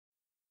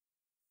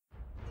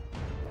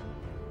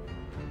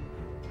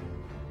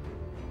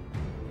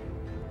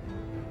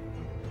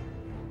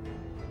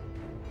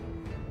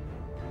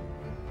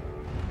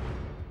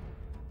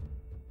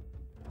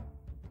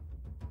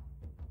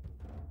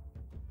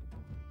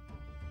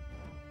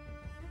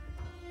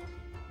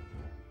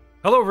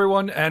Hello,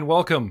 everyone, and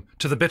welcome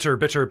to the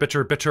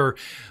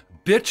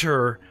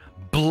bitter,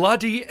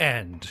 bloody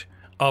end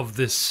of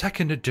this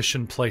second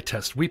edition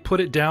playtest. We put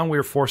it down. We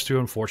were forced to,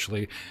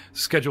 unfortunately.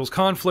 Schedules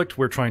conflict.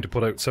 We're trying to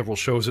put out several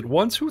shows at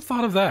once. Who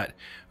thought of that?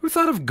 Who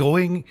thought of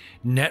going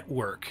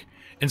network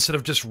instead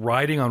of just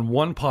riding on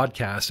one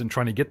podcast and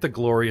trying to get the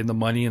glory and the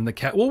money and the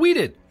cat? Well, we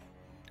did.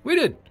 We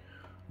did.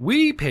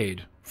 We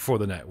paid for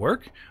the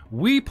network.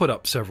 We put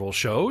up several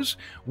shows.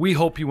 We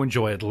hope you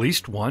enjoy at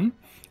least one.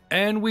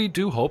 And we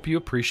do hope you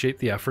appreciate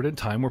the effort and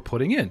time we're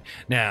putting in.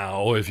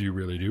 Now, if you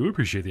really do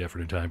appreciate the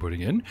effort and time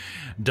putting in,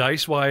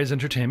 Dicewise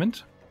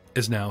Entertainment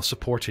is now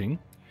supporting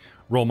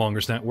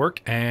Mongers Network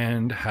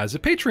and has a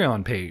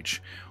Patreon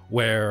page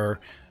where,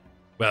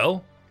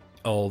 well,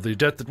 all the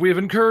debt that we have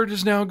incurred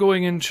is now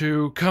going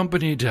into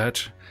company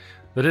debt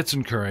that it's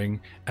incurring,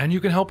 and you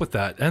can help with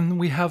that. And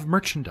we have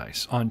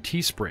merchandise on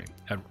Teespring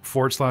at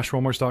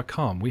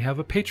 /Rollmongers.com. We have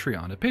a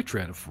Patreon at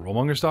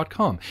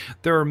Rollmongers.com.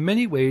 There are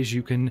many ways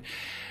you can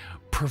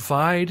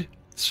provide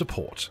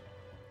support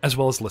as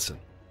well as listen,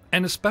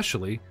 and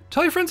especially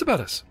tell your friends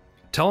about us.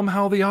 Tell them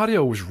how the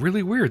audio was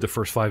really weird the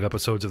first 5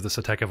 episodes of this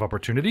Attack of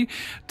Opportunity.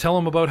 Tell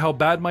them about how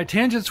bad my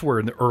tangents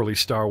were in the early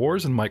Star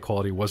Wars and mic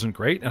quality wasn't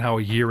great, and how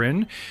a year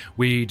in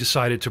we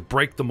decided to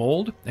break the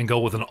mold and go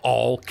with an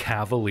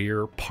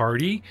all-Cavalier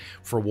party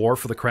for War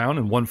for the Crown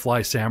and One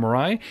Fly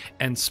Samurai,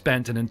 and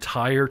spent an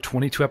entire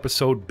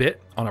 22-episode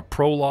bit on a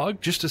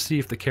prologue just to see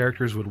if the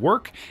characters would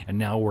work. And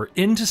now we're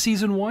into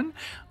Season 1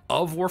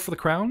 of War for the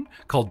Crown,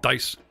 called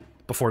Dice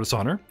Before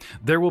Dishonor.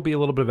 There will be a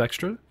little bit of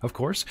extra, of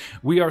course.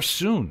 We are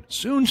soon,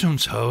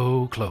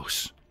 so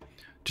close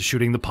to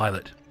shooting the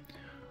pilot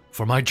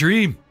for my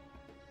dream,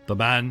 The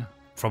Man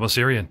from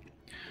Osirian,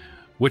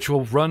 which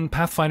will run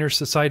Pathfinder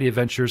Society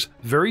adventures,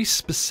 very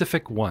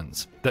specific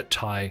ones that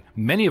tie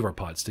many of our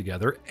pods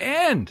together,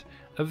 and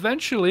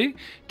eventually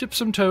dip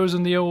some toes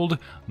in the old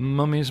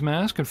Mummy's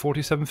Mask in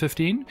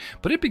 4715,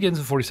 but it begins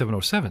in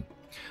 4707.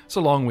 It's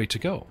a long way to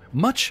go.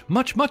 Much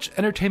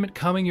entertainment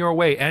coming your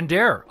way. And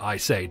dare, I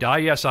say,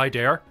 yes, I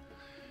dare.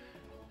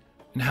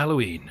 And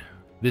Halloween,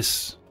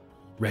 this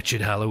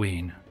wretched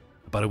Halloween,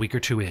 about a week or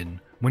two in,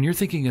 when you're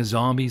thinking of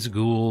zombies,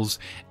 ghouls,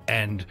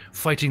 and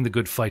fighting the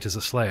good fight as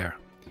a slayer,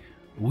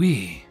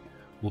 we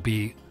will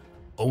be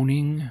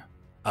owning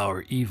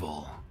our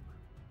evil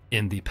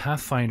in the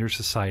Pathfinder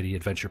Society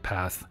Adventure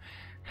Path,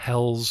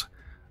 Hell's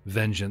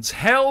Vengeance.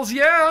 Hells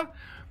yeah!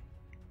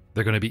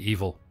 They're going to be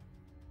evil.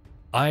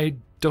 I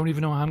don't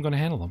even know how I'm going to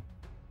handle them.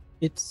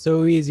 It's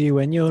so easy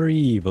when you're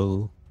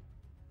evil.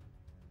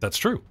 That's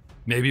true.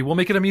 Maybe we'll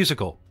make it a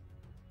musical.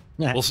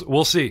 Yeah.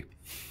 We'll see.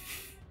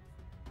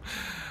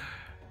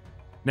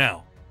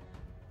 Now,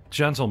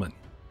 gentlemen,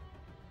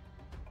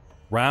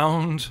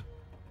 round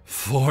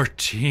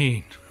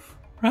 14.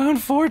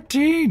 Round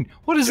 14.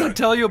 What does that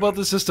tell you about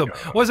the system?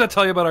 What does that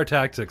tell you about our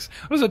tactics?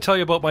 What does that tell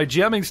you about my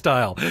jamming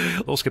style?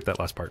 We'll skip that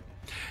last part.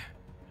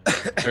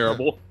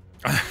 Terrible.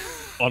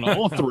 On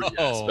all 3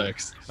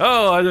 aspects.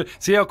 Oh,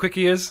 see how quick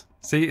he is?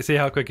 See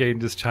how quick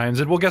Aiden just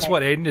chimes in? Well, guess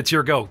what, Aiden? It's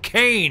your go.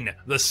 Kane,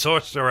 the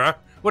sorcerer.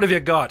 What have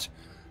you got?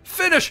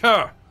 Finish her.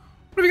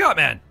 What have you got,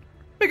 man?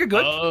 Make it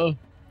good.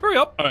 Hurry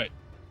up. All right.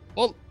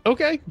 Well,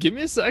 okay. Give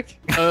me a sec.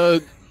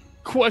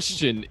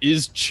 Question.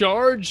 Is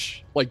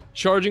charge, like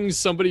charging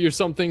somebody or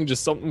something,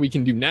 just something we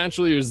can do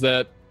naturally,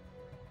 or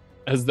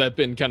has that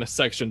been kind of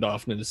sectioned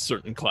off into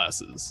certain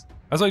classes?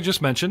 As I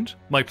just mentioned,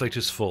 my plate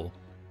is full.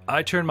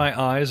 I turn my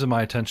eyes and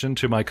my attention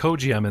to my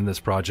co-GM in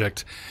this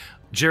project,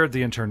 Jared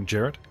the intern.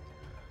 Jared?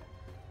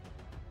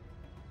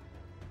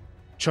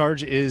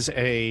 Charge is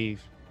a...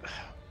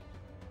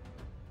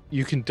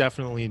 You can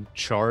definitely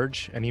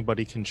charge.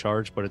 Anybody can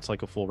charge, but it's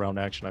like a full round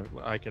action.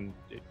 I can...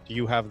 Do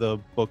you have the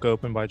book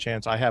open by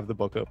chance? I have the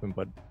book open,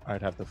 but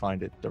I'd have to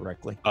find it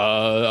directly.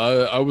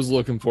 I was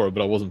looking for it,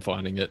 but I wasn't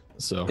finding it,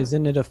 so...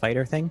 Isn't it a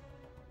fighter thing?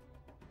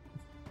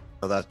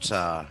 Oh, that's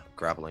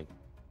grappling.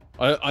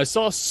 I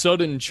saw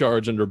sudden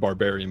charge under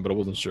barbarian, but I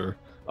wasn't sure.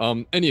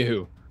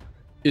 Anywho,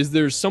 is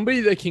there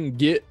somebody that can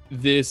get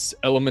this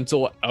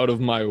elemental out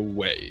of my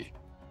way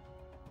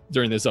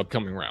during this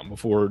upcoming round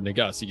before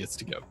Nagasi gets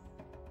to go?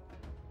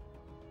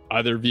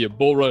 Either via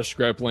bull rush,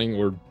 grappling,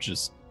 or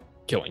just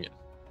killing it.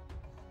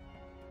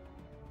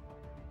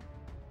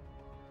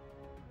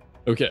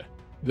 Okay,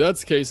 if that's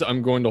the case,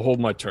 I'm going to hold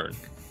my turn.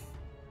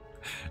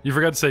 You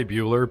forgot to say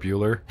Bueller.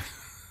 Bueller.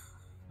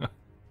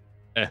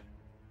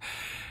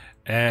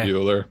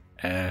 Bueller.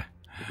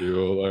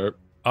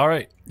 All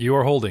right, you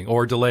are holding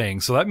or delaying,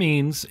 so that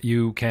means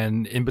you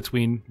can, in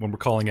between when we're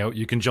calling out,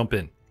 you can jump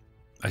in.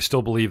 I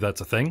still believe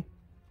that's a thing.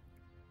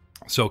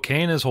 So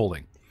Kane is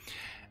holding.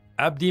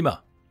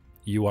 Abdima,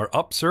 you are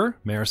up, sir.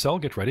 Maricel,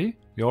 get ready.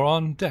 You're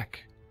on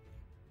deck.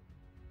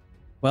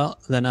 Well,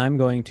 then I'm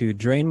going to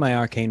drain my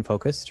arcane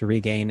focus to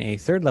regain a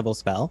 3rd level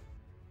spell.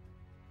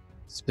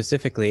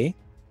 Specifically,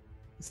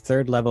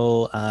 3rd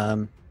level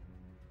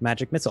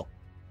magic missile.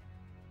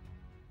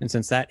 And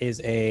since that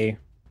is a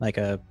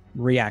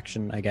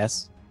reaction, I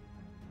guess,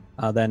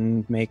 I'll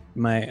then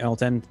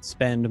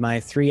spend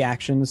my 3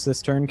 actions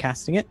this turn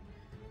casting it,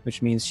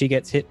 which means she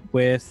gets hit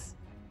with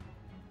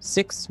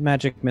 6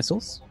 magic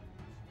missiles.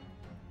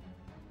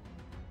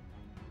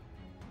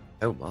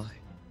 Oh my.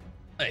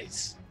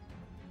 Nice.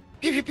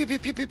 Pew pew pew pew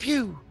pew pew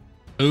pew.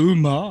 Oh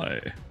my.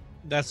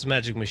 That's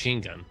magic machine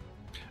gun.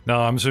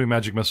 No, I'm assuming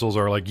magic missiles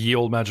are like ye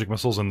old magic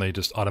missiles and they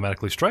just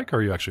automatically strike, or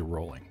are you actually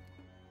rolling?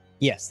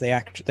 Yes, they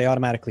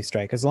automatically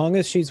strike as long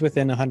as she's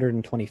within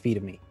 120 feet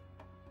of me,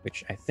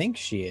 which I think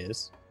she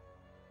is.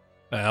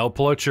 I'll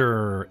pull out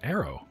your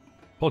arrow.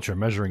 Pull out your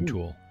measuring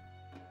tool.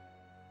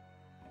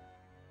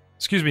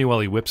 Excuse me while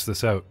he whips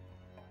this out.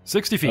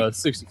 60 feet.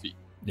 60 feet.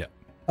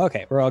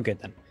 Okay, we're all good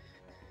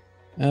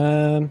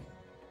then.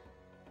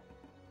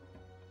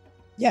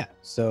 Yeah,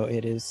 so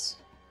it is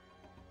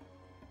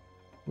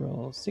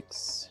roll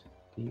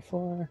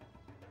 6d4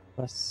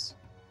 plus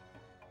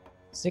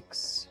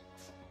 6,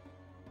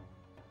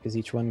 because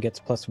each one gets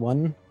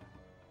 +1.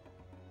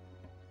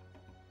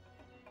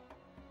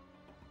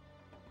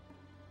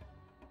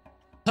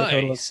 A total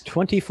of Nice.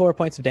 24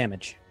 points of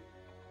damage.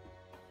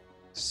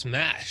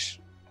 Smash.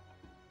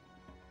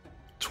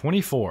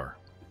 24.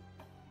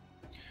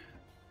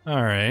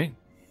 All right.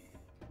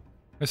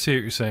 I see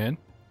what you're saying.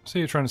 I see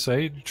what you're trying to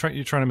say.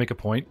 You're trying to make a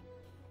point.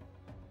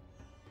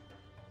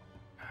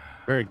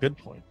 Very good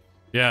point.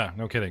 Yeah,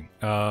 no kidding.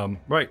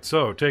 Right,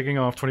 so taking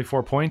off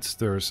 24 points,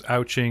 there's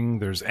ouching,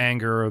 there's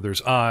anger,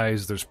 there's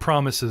eyes, there's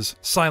promises,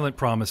 silent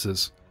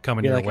promises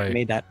coming I feel your like I way.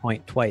 made that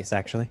point twice,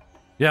 actually.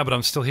 Yeah, but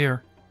I'm still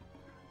here.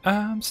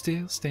 I'm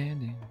still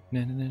standing.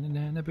 Na na na na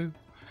na na boo.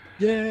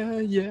 Yeah,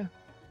 yeah.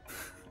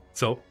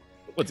 So,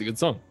 What's a good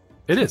song?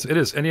 it is. It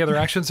is. Any other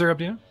actions there,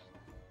 Abdia?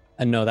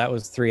 No, that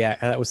was 3.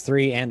 That was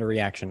 3 and a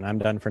reaction. I'm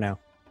done for now.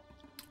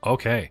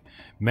 Okay.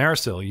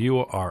 Marisol, you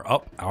are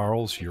up.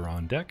 Arls, you're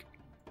on deck.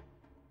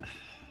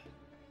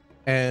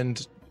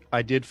 And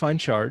I did find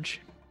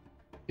charge,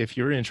 if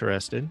you're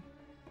interested.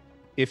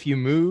 If you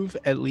move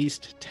at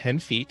least 10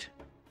 feet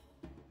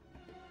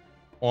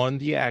on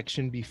the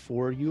action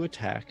before you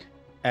attack,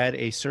 add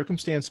a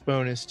circumstance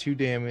bonus to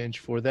damage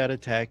for that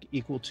attack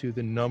equal to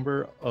the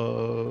number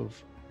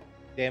of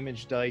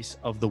damage dice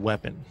of the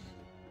weapon.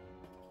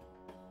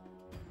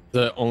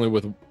 The only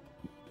with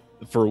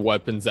for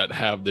weapons that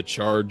have the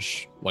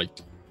charge like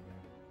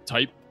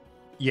type.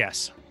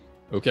 Yes.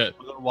 Okay,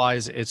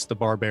 Otherwise, it's the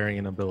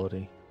barbarian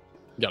ability.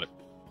 got it.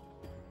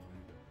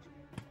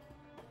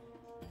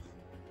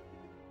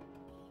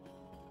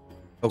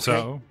 Okay.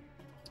 So,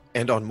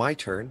 And on my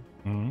turn,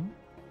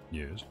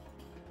 yes.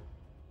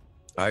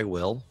 I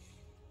will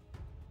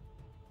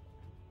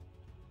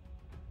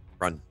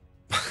run.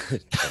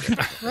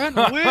 Run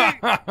away.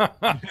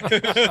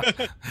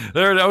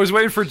 There, I was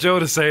waiting for Joe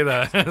to say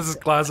that. This is a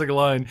classic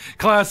line.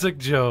 Classic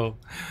Joe.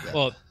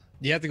 Well,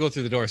 you have to go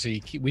through the door, so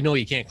we know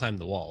you can't climb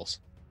the walls.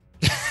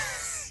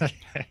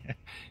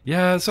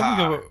 Yeah,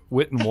 something about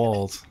wit and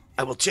walls.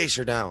 I will chase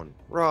her down.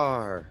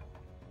 Roar.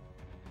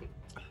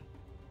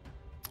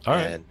 All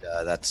right. And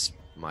that's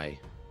my.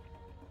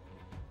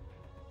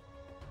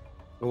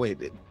 Oh wait,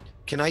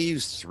 can I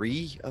use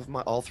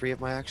all three of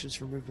my actions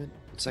for movement?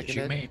 Second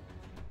You ed? may.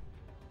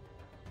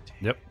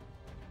 Yep.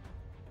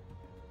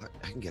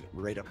 I can get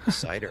right up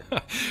beside her.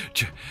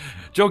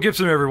 Joe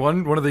Gibson,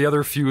 everyone, one of the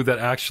other few that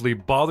actually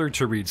bothered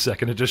to read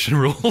second edition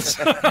rules.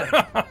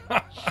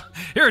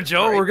 Here,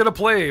 Joe, Right. we're gonna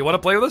play. Want to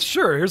play with us?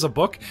 Sure. Here's a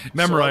book.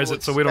 Memorize I it,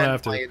 will so we don't spend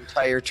have to. My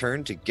entire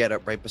turn to get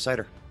up right beside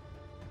her.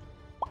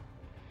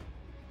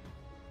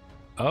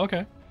 Oh,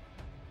 okay.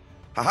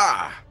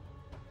 Haha!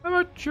 How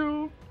about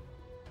you?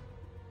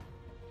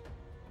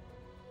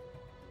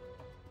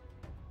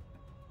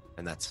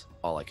 And that's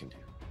all I can do.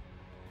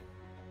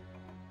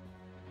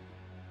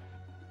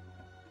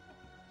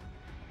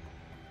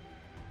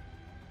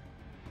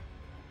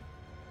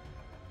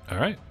 All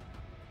right.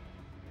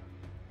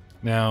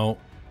 Now,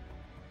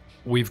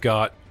 we've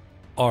got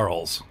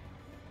Arls.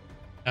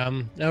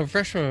 Now,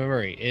 refresh my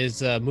memory.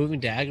 Is moving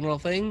diagonal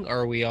thing, or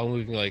are we all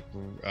moving like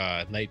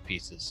knight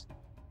pieces?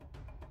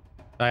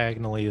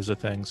 Diagonally is a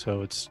thing,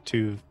 so it's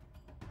 2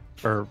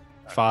 or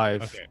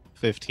 5, Okay.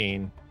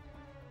 15.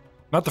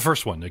 Not the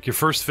first one. Like your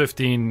first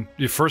 15,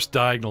 your first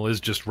diagonal is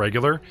just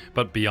regular,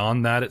 but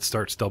beyond that, it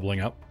starts doubling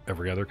up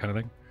every other kind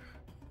of thing.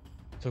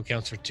 So it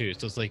counts for 2.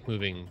 So it's like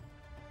moving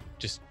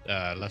just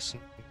left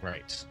and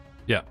right.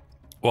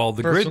 Well,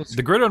 the First grid, one's-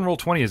 the grid on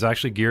Roll20 is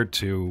actually geared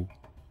to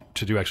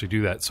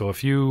do that. So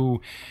if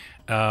you,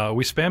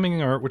 we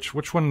spamming our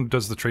which one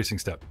does the tracing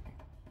step?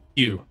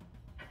 You.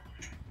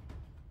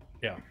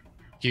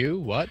 Q,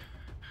 what?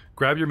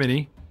 Grab your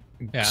mini,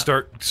 Yeah.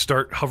 start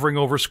hovering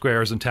over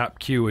squares and tap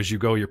Q as you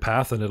go your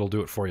path, and it'll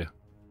do it for you.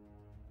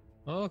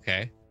 Oh,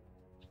 okay.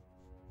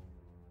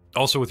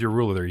 Also with your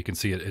ruler there, you can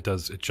see it.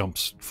 It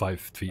jumps 5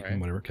 feet Right. and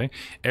whatever. Okay,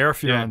 Air,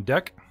 if you're Yeah. on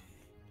deck.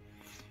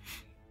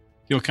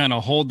 You'll kind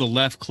of hold the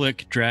left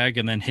click, drag,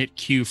 and then hit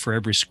Q for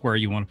every square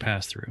you want to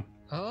pass through.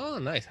 Oh,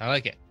 nice. I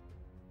like it.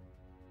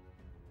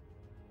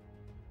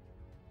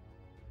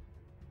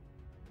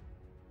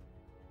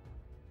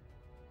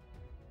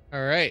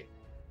 All right.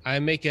 I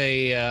make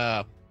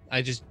a.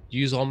 I just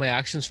use all my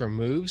actions for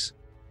moves.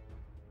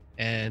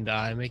 and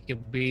I make a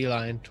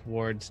beeline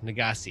towards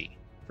Nagasi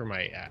for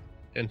my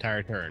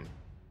entire turn.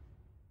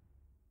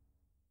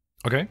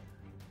 Okay.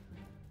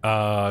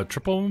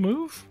 Triple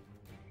move?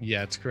 Yeah,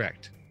 that's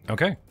correct.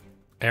 Okay.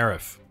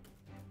 Aerith,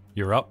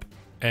 you're up,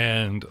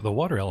 and the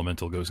water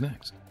elemental goes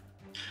next.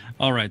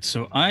 All right,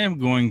 so I am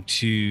going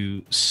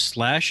to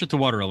slash at the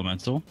water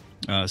elemental.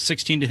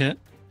 16 to hit.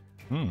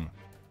 No.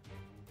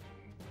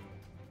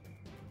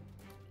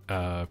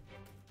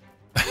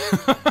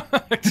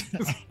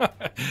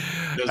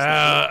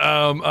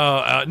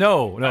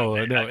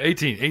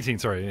 18.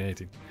 Sorry,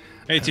 18.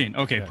 18.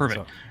 Okay, Yeah,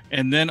 perfect. so-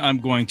 And then I'm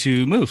going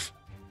to move.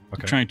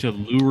 Okay. I'm trying to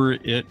lure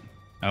it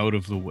out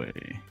of the way.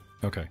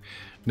 Okay.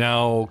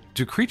 Now,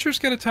 do creatures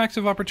get attacks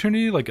of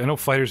opportunity? Like, I know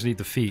fighters need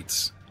the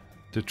feats.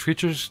 Do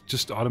creatures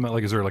just automatically,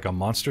 like, is there like a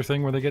monster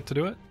thing where they get to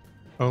do it?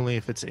 Only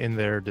if it's in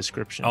their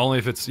description. Only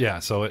if it's, yeah,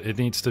 so it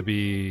needs to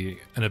be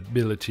an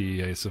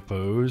ability, I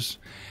suppose.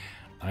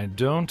 I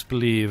don't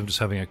believe, I'm just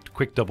having a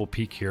quick double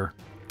peek here.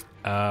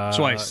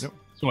 So I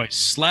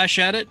slash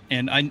at it,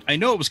 and I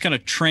know it was kind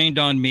of trained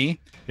on me.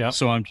 Yeah.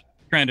 So I'm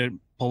trying to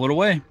pull it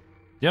away.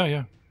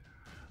 Yeah.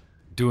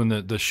 Doing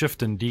the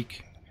shift and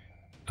deke.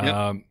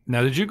 Yep.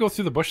 Now, did you go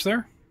through the bush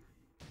there?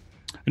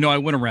 No, I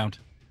went around.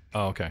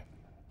 Oh, okay.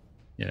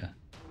 Yeah.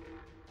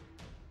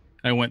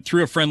 I went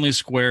through a friendly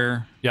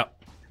square.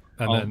 Yep.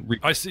 And then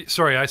I see.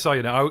 Sorry, I saw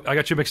you now. I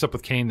got you mixed up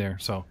with Kane there.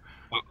 So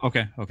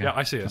Okay. yeah,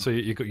 I see it. So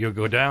you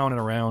go down and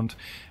around,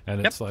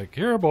 and it's like,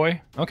 here,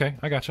 boy. Okay,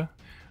 I gotcha.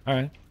 All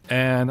right,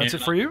 and that's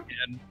it for you.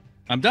 And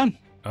I'm done.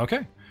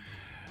 Okay.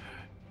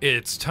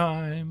 It's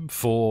time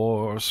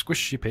for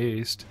squishy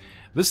paste.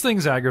 This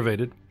thing's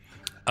aggravated,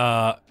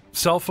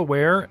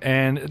 self-aware,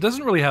 and it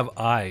doesn't really have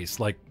eyes.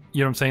 Like,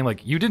 you know what I'm saying?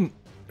 Like, you didn't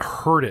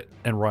hurt it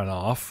and run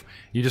off.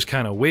 You just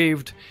kind of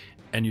waved,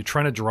 and you're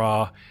trying to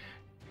draw.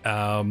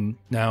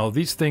 Now,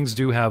 these things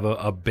do have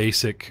a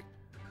basic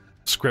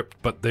script,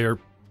 but I'm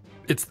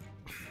going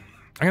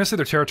to say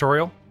they're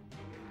territorial.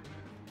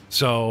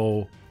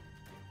 So...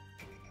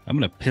 I'm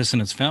going to piss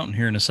in its fountain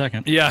here in a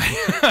second. Yeah,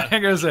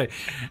 I'm going to say...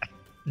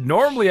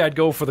 Normally, I'd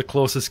go for the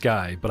closest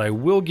guy, but I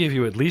will give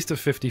you at least a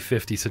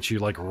 50-50 since you,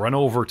 like, run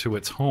over to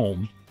its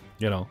home.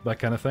 You know, that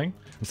kind of thing.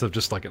 Instead of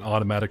just, like, an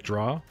automatic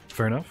draw.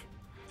 Fair enough?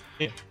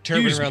 Yeah.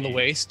 Turban Excuse around me. the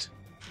waist.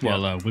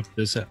 Well, whip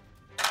this up.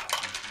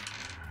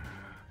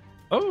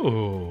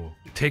 Oh,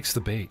 it takes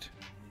the bait.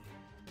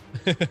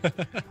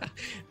 The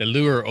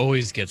lure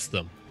always gets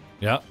them.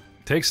 Yeah,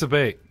 takes the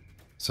bait.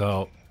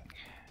 So,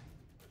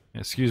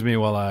 excuse me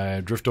while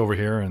I drift over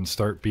here and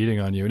start beating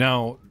on you.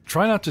 Now,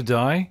 try not to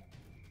die.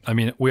 I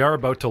mean, we are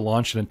about to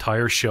launch an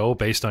entire show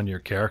based on your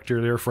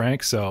character there,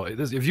 Frank. So,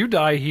 if you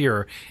die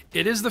here,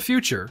 it is the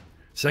future.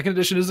 Second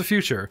edition is the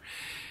future.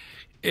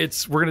 We're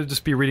going to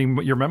just be reading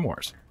your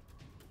memoirs.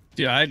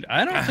 Yeah,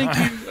 I don't think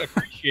you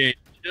appreciate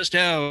just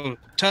how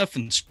tough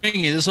and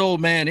stringy this old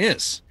man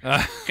is.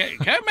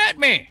 Come at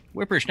me,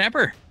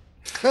 whippersnapper.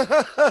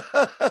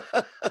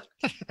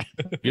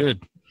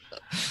 Good.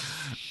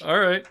 All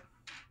right.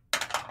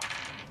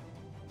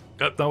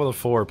 Got done with a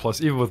 4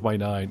 plus, even with my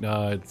 9.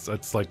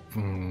 It's like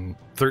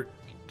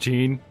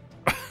 13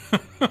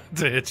 to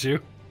hit you.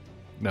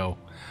 No,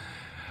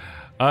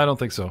 I don't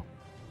think so.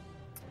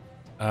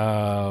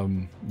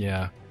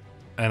 Yeah,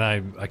 and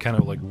I kind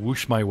of like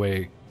whoosh my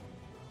way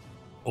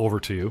over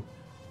to you.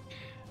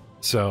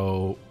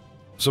 So,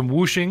 some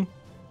whooshing,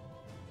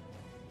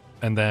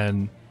 and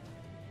then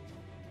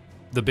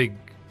the big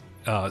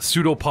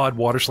pseudopod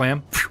water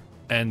slam,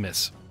 and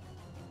miss.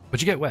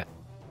 But you get wet.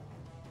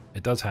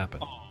 It does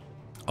happen.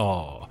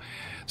 Oh,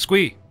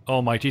 Squee,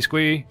 almighty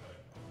Squee.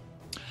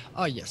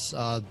 Yes.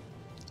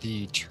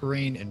 The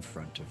terrain in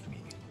front of me.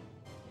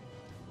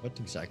 What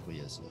exactly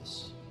is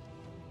this?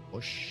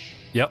 Bush?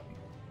 Yep.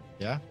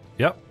 Yeah?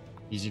 Yep.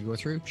 Easy to go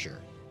through? Sure.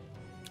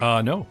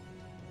 No.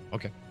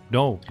 Okay.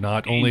 No,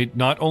 not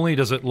only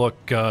does it look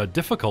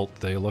difficult,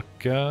 they look,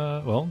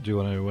 well, do you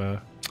want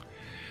to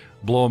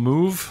blow a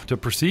move to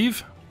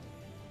perceive?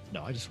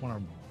 No, I just want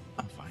to...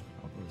 I'm fine.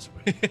 I'll go this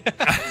way.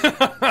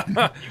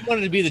 You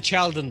wanted to be the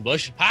child in the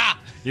bush. Ha!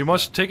 You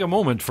must take a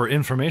moment for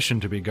information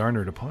to be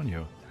garnered upon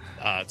you.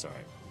 That's all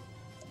right.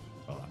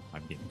 Hold on.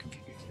 I'm getting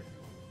confused here.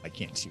 I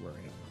can't see where I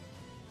am.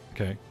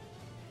 Okay.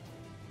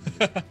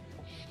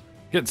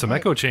 Getting some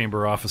echo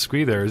chamber off of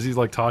Squee there. Is he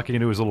like talking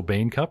into his little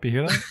Bane cup? You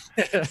hear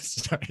that?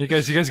 Sorry. You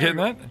guys getting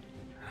that?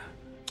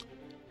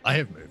 I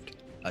have moved.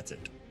 That's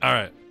it. All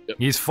right. Yep.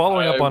 He's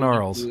following up on will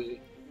Arls.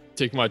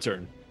 Take my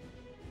turn.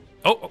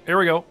 Oh, here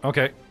we go.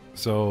 Okay.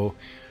 So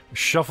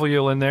shuffle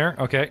you in there.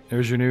 Okay.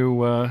 There's your new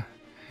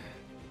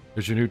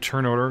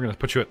turn order. I'm going to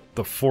put you at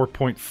the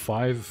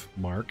 4.5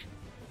 mark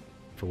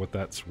for what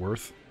that's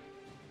worth.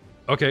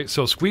 Okay,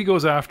 so Squee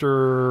goes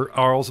after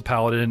Arls the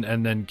Paladin,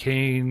 and then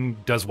Kane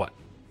does what?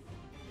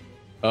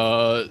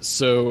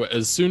 So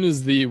as soon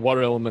as the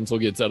water elemental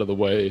gets out of the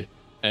way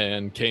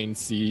and Kane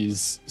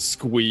sees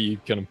Squee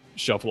kind of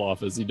shuffle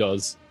off as he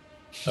does,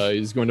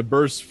 he's going to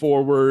burst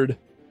forward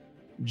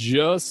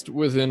just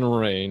within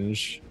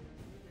range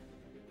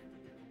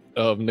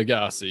of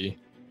Nagasi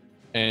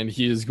and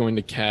he is going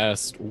to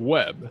cast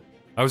Web.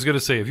 I was going to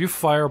say, if you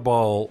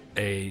fireball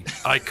a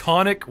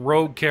iconic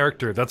rogue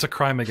character, that's a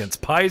crime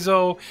against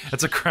Paizo.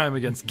 That's a crime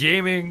against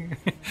gaming.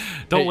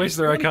 Don't waste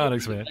their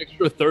iconics, man.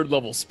 Extra 3rd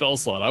level spell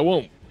slot. I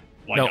won't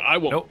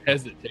Nope.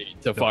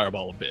 hesitate to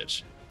fireball a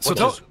bitch. So What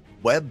does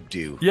web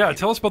do? yeah,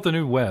 tell us about the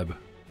new web.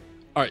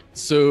 All right,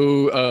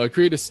 so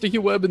create a sticky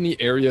web in the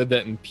area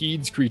that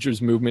impedes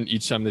creatures' movement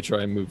each time they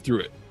try and move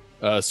through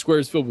it.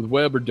 Squares filled with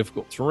web are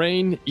difficult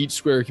terrain. Each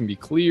square can be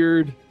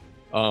cleared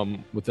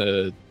with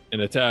an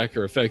attack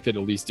or effect that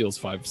at least deals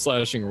 5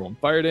 slashing or 1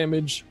 fire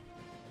damage.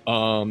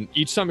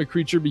 Each time a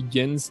creature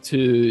begins to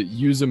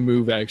use a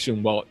move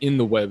action while in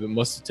the web, it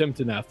must attempt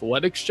an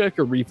athletics check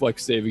or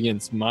reflex save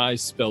against my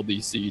spell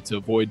DC to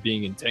avoid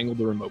being entangled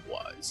or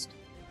immobilized.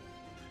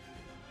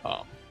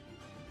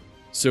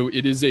 So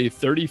it is a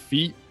 30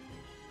 foot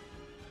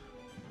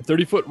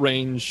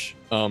range,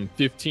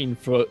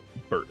 15-foot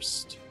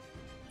burst.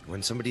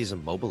 When somebody is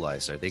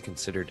immobilized, are they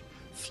considered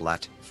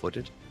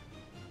flat-footed?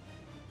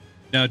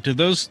 Now,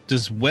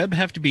 does web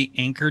have to be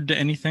anchored to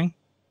anything?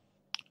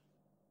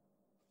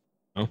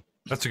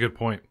 That's a good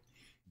point.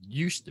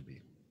 Used to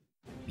be.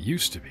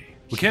 Used to be.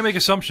 We can't make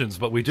assumptions,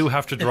 but we do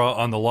have to draw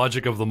on the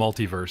logic of the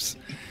multiverse,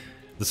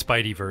 the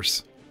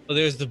Spideyverse. Well,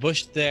 there's the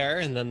bush there,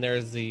 and then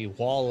there's the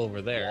wall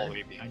over there. All the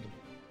way behind him.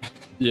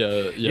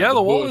 Yeah,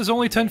 the wall is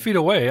only 10 feet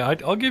away.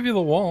 I'll give you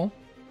the wall.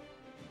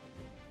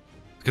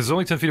 Because it's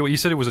only 10 feet away. You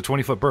said it was a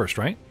 20-foot burst,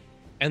 right?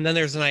 And then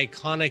there's an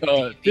iconic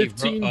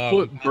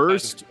 15-foot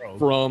burst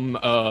from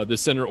the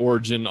center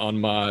origin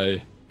on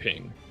my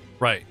ping.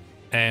 Right.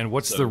 And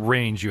what's the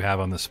range you have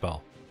on this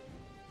spell?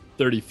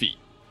 30 feet.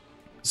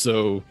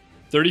 So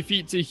 30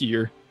 feet to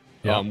here,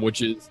 Yeah.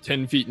 which is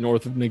 10 feet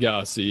north of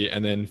Nagasi,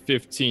 and then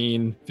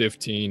 15,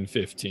 15,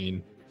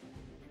 15.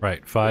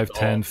 Right. 5,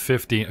 10,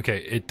 15. Okay,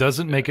 it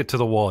doesn't make it to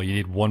the wall. You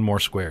need one more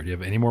square. Do you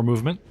have any more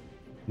movement?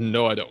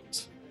 No, I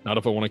don't. Not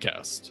if I want to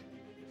cast.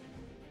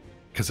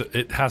 Because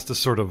it has to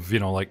sort of,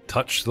 like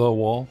touch the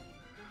wall.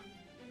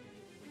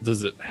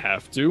 Does it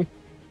have to?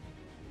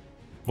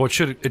 Well,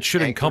 it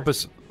should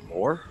encompass...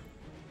 More?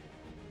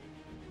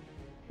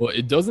 Well,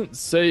 it doesn't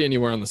say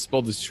anywhere on the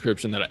spell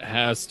description that it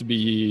has to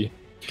be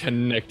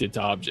connected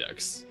to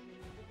objects.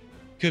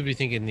 Could be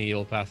thinking the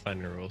old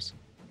Pathfinder rules.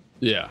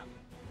 Yeah.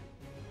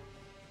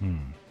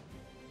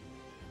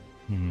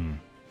 What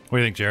do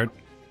you think, Jared?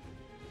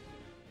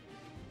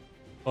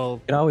 Well,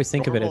 You could always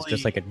think of it as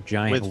just like a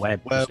giant with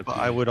web.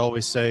 I would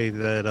always say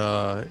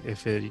that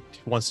if it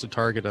wants to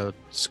target a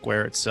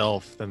square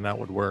itself, then that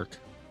would work.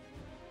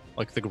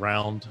 Like the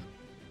ground,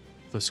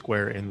 the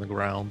square in the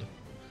ground.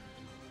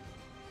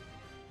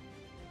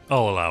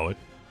 I'll allow it.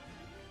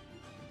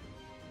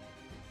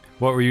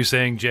 What were you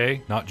saying,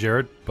 Jay? Not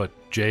Jared, but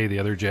Jay, the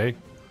other Jay?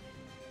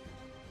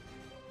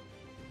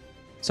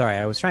 Sorry,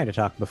 I was trying to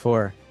talk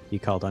before you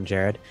called on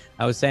Jared.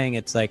 I was saying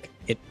it's like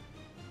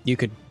you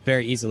could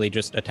very easily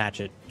just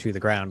attach it to the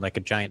ground like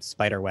a giant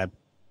spider web,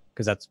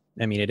 because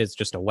it is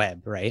just a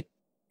web, right?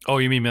 Oh,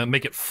 you mean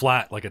make it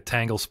flat like a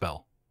tangle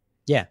spell?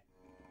 Yeah.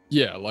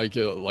 Yeah, like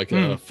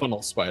a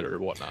funnel spider or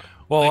whatnot.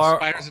 Well, Like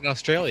spiders in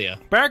Australia.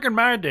 back in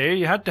my day,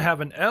 you had to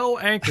have an L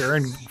anchor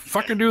and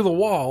fucking do the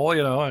wall,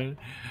 and,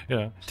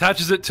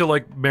 attaches it to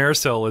like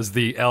Maricel as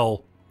the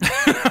L.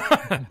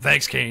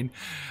 Thanks, Kane.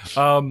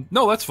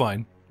 No, that's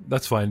fine.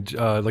 That's fine.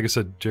 Like I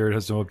said, Jared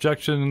has no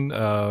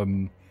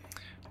objection.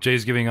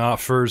 Jay's giving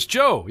offers.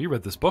 Joe, you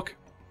read this book.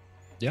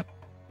 Yep.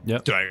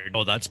 Yep. Do I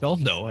know that spell?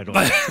 No, I don't.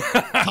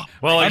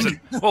 Well, like I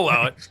said, we'll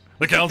allow it.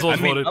 The council has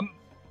voted.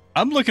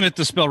 I'm looking at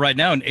the spell right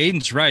now, and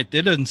Aiden's right.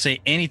 It doesn't say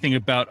anything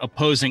about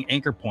opposing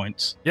anchor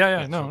points.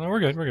 Yeah. No, we're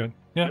good. We're good.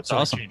 Yeah, That's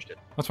awesome. awesome. Changed it,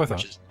 that's what I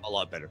which thought. is a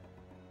lot better.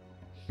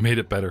 Made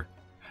it better.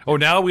 Oh,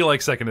 now we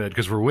like second ed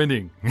because we're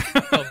winning.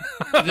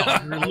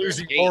 We're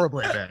losing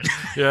horribly bad.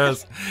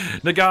 Yes.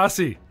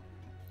 Nagasi,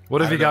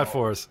 what have I you don't got know.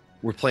 for us?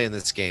 We're playing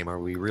this game. Are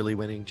we really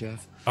winning,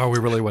 Jeff? Are we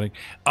really winning?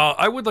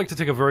 I would like to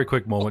take a very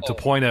quick moment to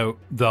point out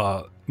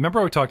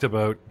remember I talked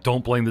about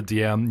don't blame the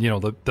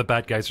DM, the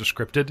bad guys are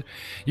scripted.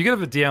 You can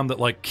have a DM that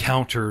like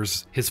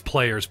counters his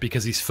players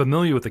because he's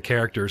familiar with the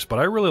characters, but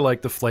I really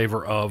like the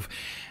flavor of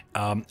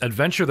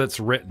adventure that's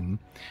written.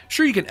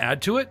 Sure, you can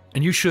add to it,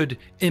 and you should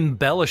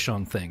embellish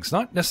on things,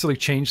 not necessarily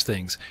change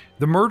things.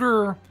 The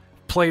murderer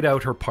played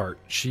out her part.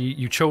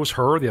 You chose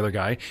her, the other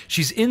guy.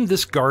 She's in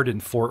this garden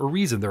for a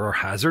reason. There are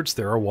hazards,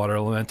 there are water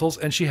elementals,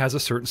 and she has a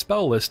certain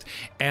spell list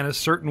and a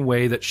certain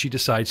way that she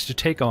decides to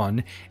take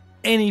on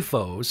any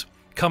foes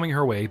coming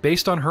her way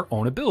based on her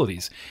own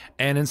abilities.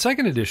 And in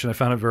second edition, I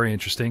found it very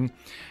interesting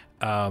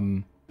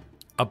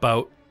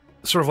about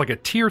sort of like a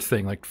tier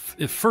thing. Like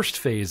first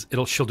phase,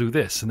 she'll do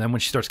this, and then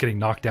when she starts getting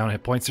knocked down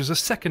hit points, there's a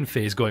second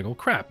phase going, oh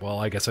crap, well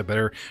I guess I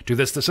better do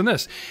this, this, and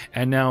this.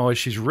 And now as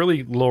she's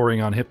really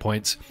lowering on hit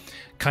points,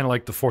 kind of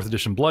like the 4th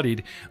edition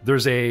Bloodied,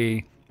 there's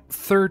a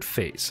third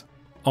phase,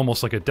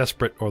 almost like a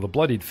Desperate or the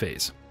Bloodied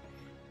phase.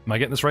 Am I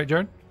getting this right,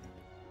 Jared?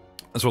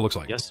 That's what it looks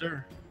like. Yes,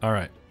 sir. All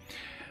right.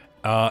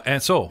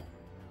 And so,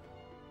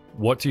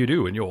 what do you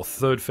do in your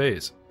third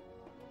phase?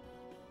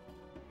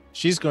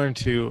 She's going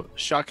to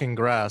shock and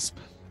grasp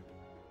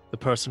the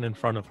person in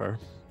front of her.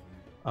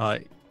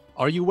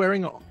 Are you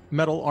wearing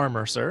metal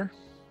armor, sir?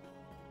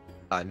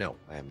 No,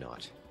 I am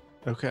not.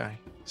 Okay,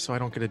 so I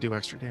don't get to do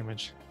extra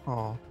damage.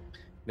 Oh,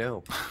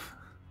 No,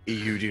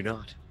 you do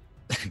not.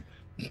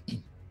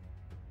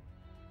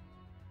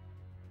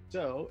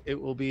 so it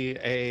will be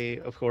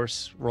of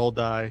course, roll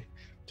die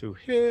to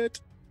hit,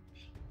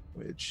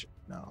 which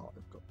now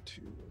I've got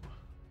to.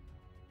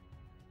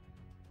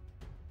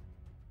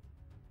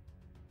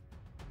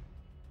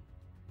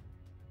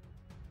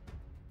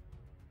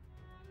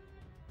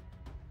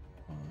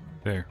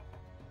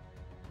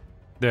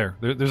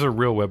 There's a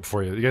real web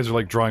for you. You guys are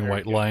like drawing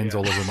white lines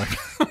all over my.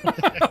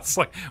 It's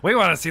like we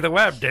want to see the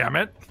web, damn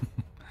it.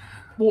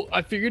 Well,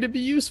 I figured it'd be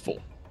useful.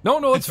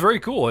 No, it's very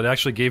cool. It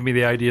actually gave me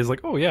the ideas.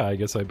 Like, oh yeah, I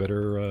guess I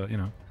better,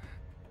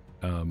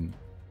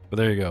 But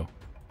there you go.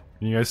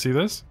 Can you guys see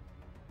this?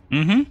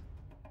 Mm-hmm.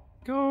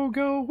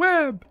 Go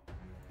web.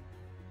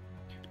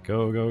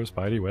 Go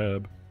Spidey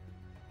web.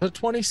 The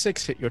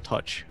 26 hit your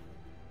touch.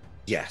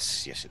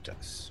 Yes, it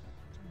does.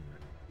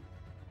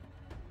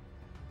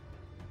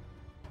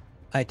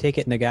 I take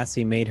it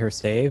Nagasi made her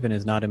save and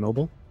is not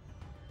immobile.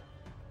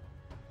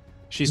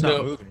 She's No.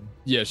 not moving.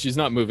 Yeah, she's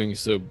not moving,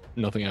 so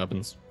nothing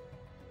happens.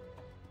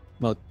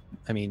 Well,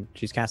 I mean,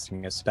 she's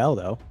casting a spell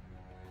though.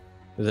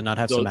 Does it not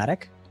have So-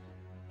 somatic?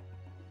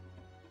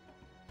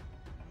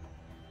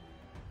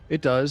 It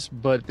does,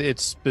 but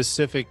it's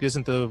specific.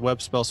 Isn't the web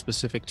spell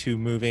specific to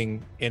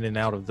moving in and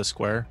out of the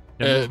square?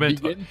 Yeah,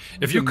 movement. Begin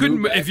If to you couldn't,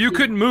 move if you action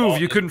couldn't move, on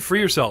you it. couldn't free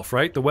yourself,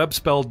 right? The web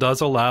spell does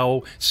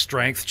allow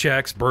strength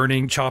checks,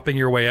 burning, chopping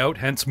your way out,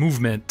 hence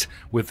movement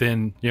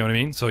within. You know what I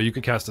mean? So you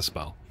could cast a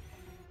spell.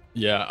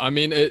 Yeah, I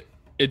mean it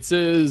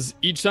says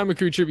each time a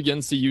creature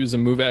begins to use a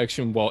move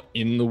action while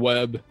in the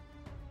web.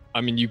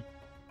 I mean,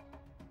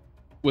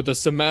 with a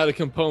somatic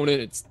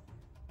component,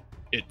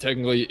 it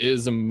technically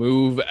is a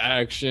move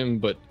action,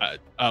 but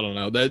I don't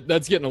know.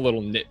 That's getting a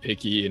little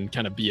nitpicky and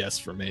kind of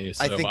BS for me.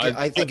 So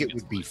I think it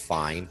would be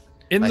fine.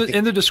 In I the think-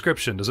 in the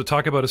description, does it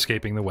talk about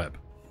escaping the web?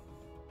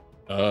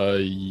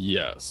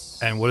 Yes.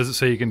 And what does it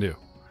say you can do?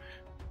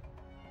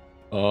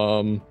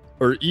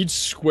 Or each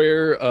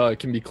square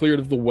can be cleared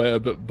of the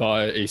web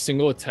by a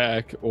single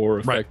attack or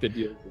effect Right. that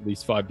deals at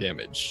least 5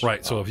 damage.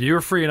 Right. So if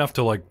you're free enough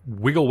to like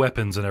wiggle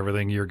weapons and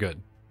everything, you're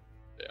good.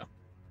 Yeah.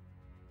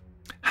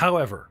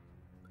 However,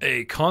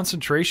 a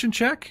concentration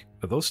check,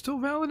 are those still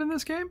valid in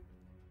this game?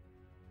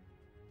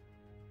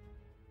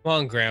 Come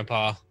on,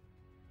 Grandpa.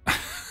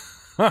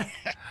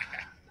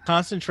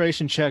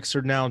 Concentration checks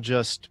are now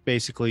just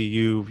basically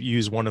you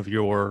use one of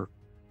your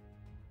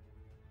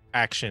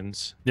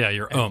actions. Yeah,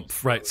 your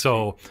oomph. Right.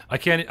 So I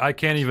can't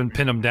even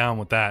pin him down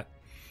with that.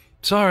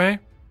 Sorry,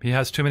 he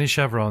has too many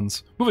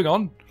chevrons. Moving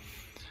on.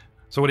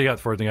 So what do you got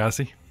for it,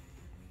 Nagasi?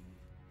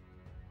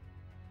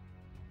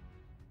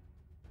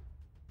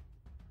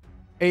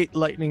 Eight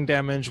lightning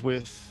damage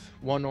with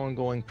 1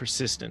 ongoing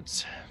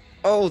persistence.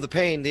 Oh, the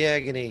pain, the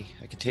agony.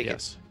 I can take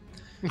Yes.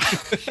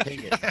 it.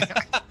 Take it.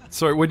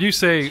 Sorry, when you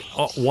say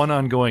one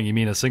ongoing, you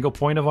mean a single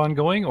point of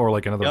ongoing or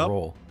like another Yep.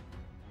 roll?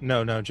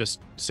 No, just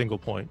single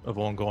point of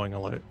ongoing Oh,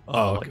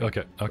 lightning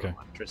okay.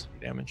 electricity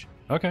damage.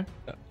 Okay.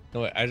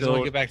 No, wait, I just So-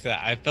 want to get back to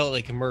that. I felt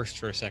like immersed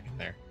for a second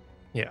there.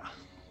 Yeah.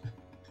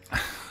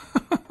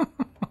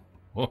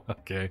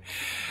 Okay.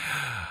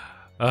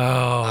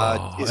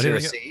 Oh, Is I there a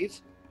didn't think-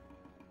 save?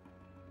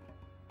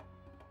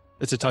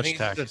 It's a touch think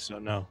it's attack, the- so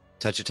no.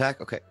 Touch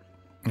attack? Okay.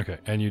 Okay,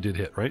 and you did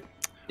hit, right?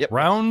 Yep.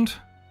 Round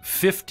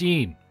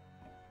 15.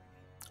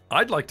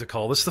 I'd like to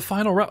call this the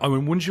final round. I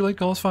mean, wouldn't you like to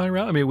call this final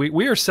round? I mean,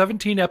 we are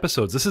 17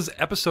 episodes. This is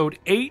episode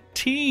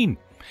 18,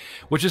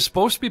 which is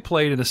supposed to be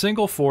played in a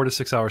single 4 to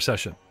 6 hour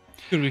session.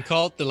 Could we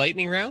call it the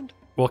lightning round?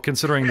 Well,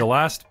 considering the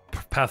last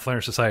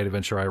Pathfinder Society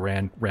adventure I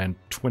ran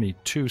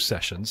 22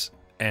 sessions,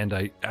 and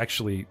I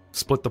actually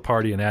split the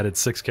party and added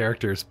 6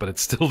 characters, but it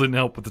still didn't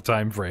help with the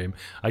time frame.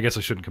 I guess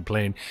I shouldn't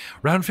complain.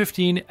 Round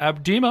 15,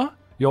 Abdima,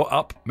 you're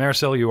up.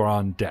 Marcel, you are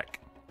on deck.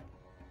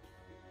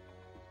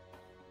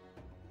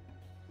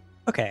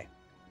 Okay.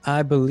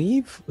 I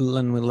believe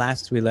when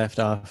last we left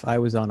off, I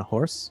was on a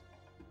horse.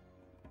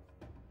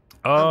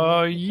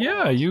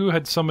 Yeah, you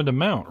had summoned a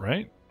mount,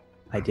 right?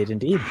 I did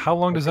indeed. How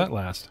long does that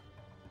last?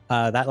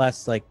 That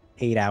lasts like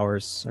 8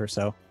 hours or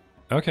so.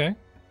 Okay.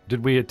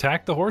 Did we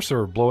attack the horse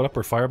or blow it up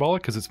or fireball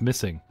it? Because it's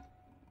missing.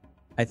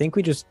 I think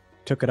we just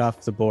took it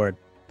off the board,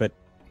 but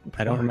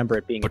I don't Why? remember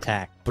it being But-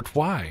 attacked. But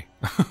why?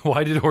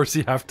 Why did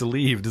Horsey have to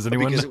leave? Does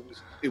anyone Because know?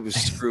 it was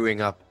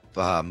screwing up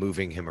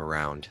moving him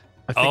around.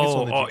 I think it's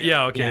on the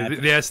Yeah, okay. Yeah,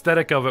 the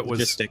aesthetic of it was...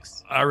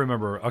 Logistics. I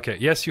remember. Okay,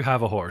 yes, you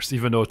have a horse,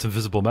 even though it's a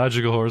visible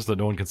magical horse that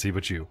no one can see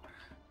but you.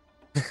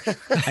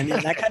 I mean,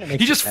 that kind of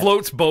makes He just sense.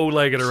 floats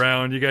bow-legged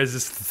around. You guys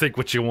just think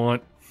what you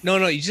want. No,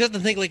 you just have to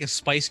think like a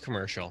Spice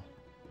commercial.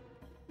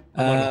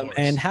 I'm on a horse.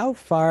 And how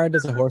far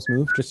does a horse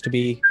move, just to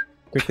be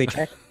quickly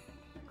checked?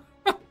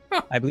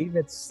 I believe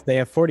they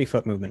have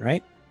 40-foot movement,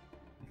 right?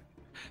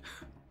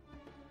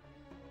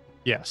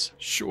 Yes.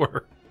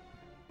 Sure.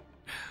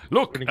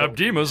 Look, We're gonna go-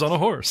 Abdima's on a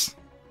horse.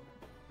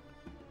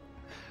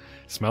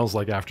 Smells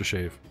like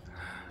aftershave.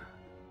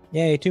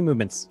 Yay, 2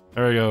 movements.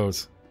 There he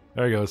goes.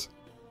 There he goes.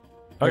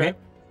 Okay. Okay.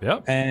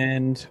 Yep.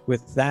 And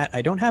with that,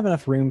 I don't have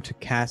enough room to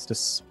cast a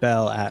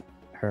spell at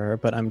her,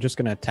 but I'm just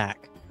going to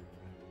attack.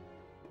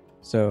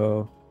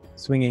 So,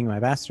 swinging my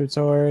bastard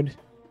sword.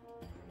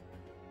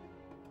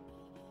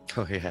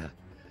 Oh yeah.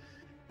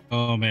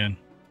 Oh man.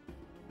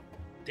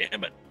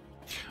 Damn it.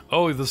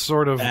 Oh, the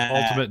sort of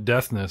ultimate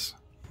deathness.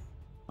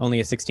 Only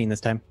a 16 this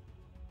time.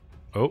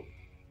 Oh,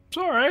 it's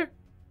all right.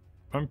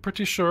 I'm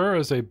pretty sure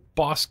as a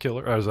boss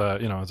killer, as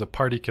a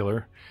party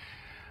killer,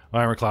 my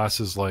armor class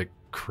is like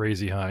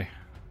crazy high.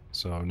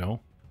 So no, I'm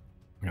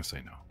gonna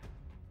say no.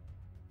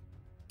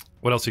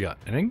 What else you got?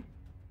 Anything?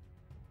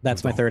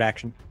 That's my third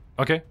action.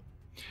 Okay.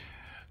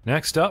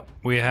 Next up,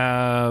 we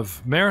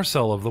have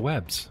Maricel of the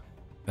Webs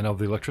and of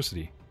the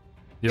Electricity.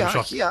 You have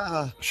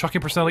a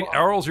shocking personality.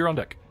 Arrows, you're on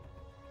deck.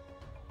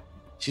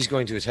 She's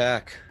going to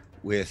attack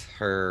with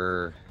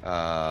her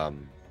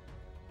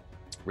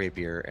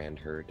rapier and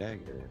her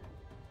dagger.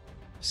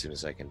 As soon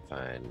as I can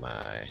find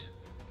my...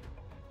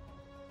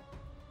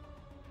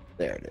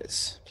 There it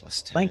is.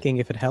 Plus 10. Flanking,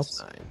 if it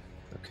helps. 9.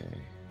 Okay.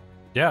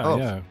 Yeah, Oh,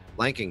 yeah.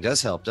 flanking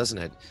does help, doesn't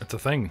it? That's a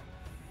thing.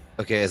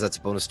 Okay, is that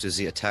a bonus to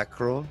the attack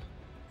roll?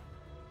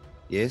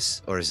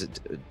 Yes? Or is it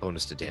a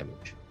bonus to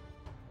damage?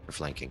 For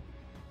flanking?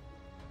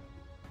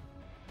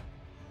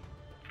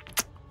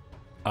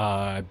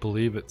 I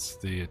believe it's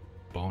the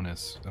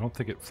bonus. I don't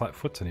think it flat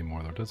foots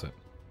anymore, though, does it?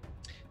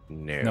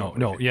 No.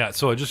 No. Yeah,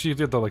 so just you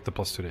did the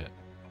plus 2 to hit.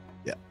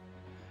 Yeah.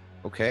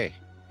 Okay.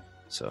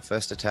 So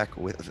first attack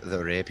with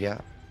the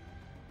rapier.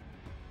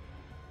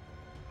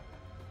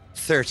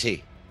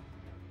 30.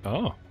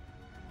 Oh.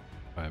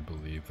 I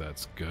believe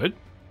that's good.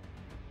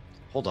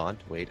 Hold on.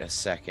 Wait a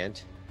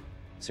second.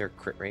 Is there a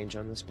crit range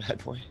on this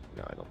bad boy?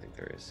 No, I don't think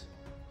there is.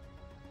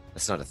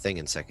 That's not a thing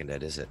in second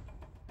ed, is it?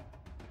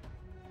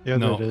 Yeah,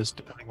 No. that is,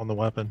 depending on the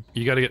weapon.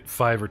 You got to get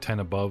 5 or 10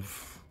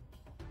 above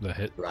the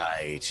hit.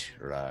 Right.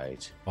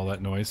 All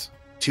that noise.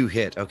 2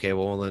 hit. Okay,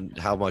 well then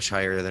how much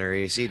higher than her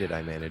AC did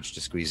I manage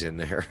to squeeze in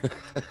there?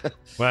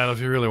 Well, if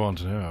you really want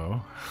to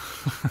know.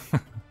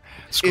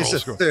 Is a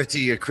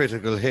 30 a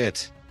critical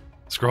hit?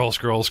 Scroll,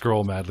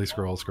 madly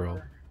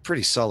scroll.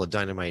 Pretty solid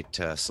dynamite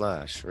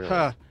slash, really.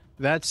 Huh,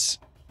 that's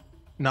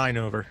 9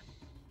 over.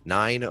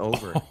 9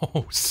 over.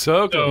 Oh,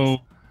 so close.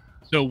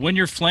 So when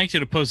you're flanked,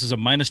 it opposes a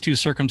 -2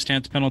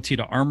 circumstance penalty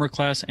to armor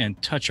class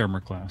and touch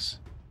armor class.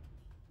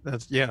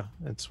 That's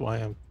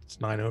why it's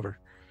 9 over.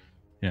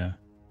 Yeah.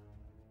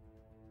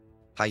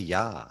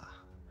 Hiya.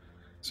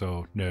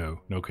 So no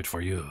good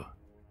for you.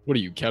 What are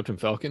you, Captain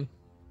Falcon?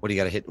 What do you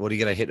gotta hit? What do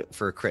you gotta hit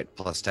for a crit?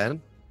 Plus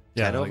 10?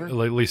 Yeah, 10 like,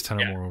 over? at least 10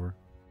 or more over.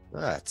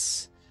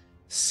 That's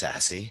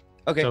sassy.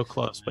 Okay. So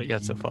close, but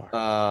yet so far.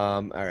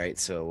 All right.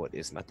 So what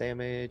is my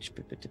damage?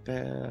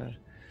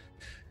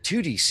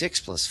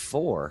 2d6 plus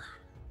 4.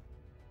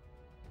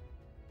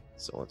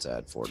 So let's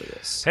add 4 to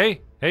this.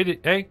 Hey,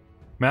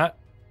 Matt,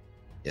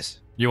 Yes.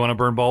 you want to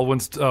burn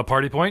Baldwin's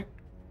party point?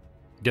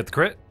 Get the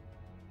crit?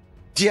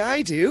 Yeah,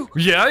 I do.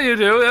 Yeah, you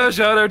do. Yeah,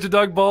 shout out to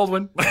Doug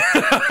Baldwin.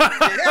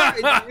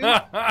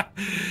 I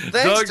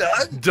Thanks,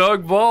 Doug.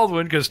 Doug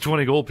Baldwin, because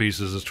 20 gold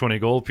pieces is 20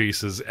 gold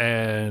pieces,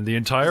 and the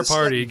entire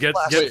party gets...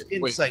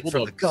 Wait, wait, hold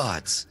from on. the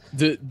gods.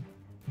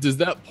 Does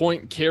that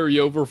point carry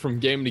over from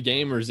game to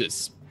game, or is it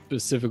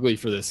specifically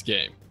for this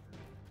game?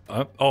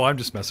 I'm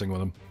just messing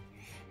with him.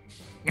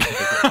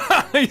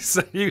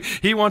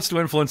 he wants to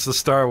influence the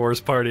Star Wars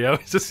party. I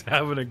was just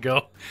having a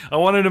go. I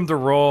wanted him to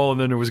roll, and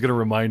then it was going to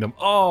remind him.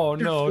 Oh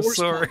no,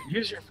 sorry.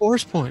 Use your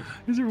force point.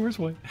 Here's your worst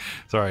one.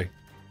 Sorry,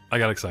 I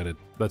got excited.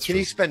 That's Can true.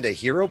 you spend a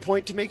hero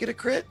point to make it a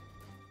crit?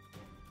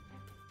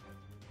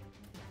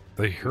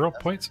 The hero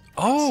points.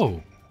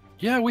 Oh,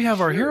 yeah, we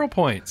have our hero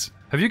points.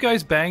 Have you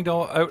guys banged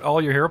out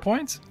all your hero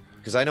points?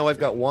 Because I know I've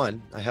got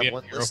 1. I have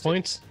 1 hero listed.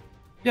 points.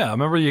 Yeah,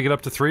 remember you get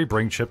up to 3,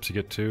 bring chips, you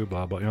get 2,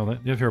 blah blah. You know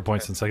that you have hero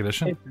points in second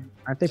edition.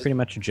 Aren't they pretty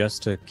much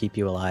just to keep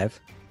you alive?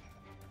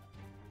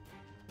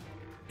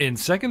 In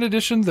second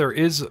edition, there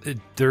is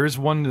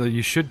one that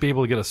you should be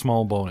able to get a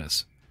small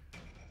bonus.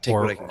 Take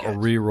or what I can a get.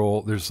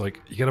 reroll. There's like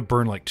you got to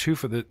burn like 2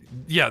 for the.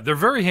 Yeah, they're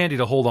very handy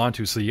to hold on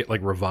to, so you get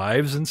like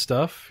revives and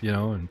stuff, you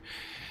know. And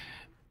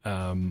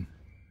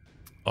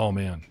oh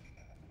man,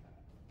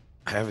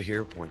 I have a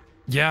hero point.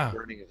 yeah.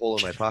 Burning a hole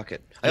in my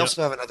pocket. I Yeah.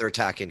 also have another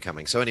attack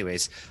incoming. So,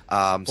 anyways,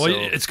 Well,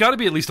 it's got to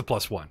be at least a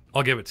 +1.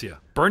 I'll give it to you.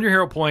 Burn your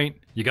hero point.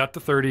 You got the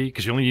 30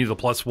 because you only need the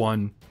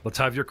 +1. Let's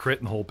have your crit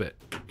and the whole bit.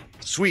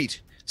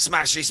 sweet,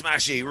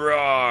 smashy,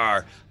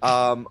 roar.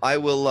 I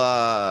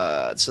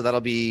will. So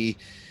that'll be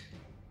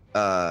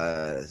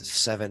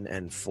 7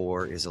 and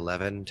 4 is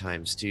 11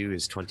 times 2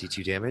 is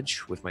 22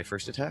 damage with my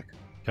first attack,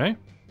 Okay.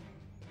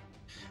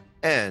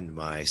 and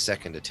my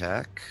second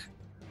attack.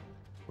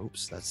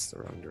 Oops, that's the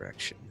wrong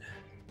direction.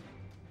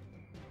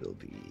 Will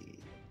be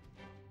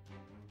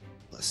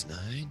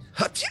 +9.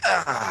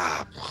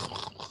 Hutcha!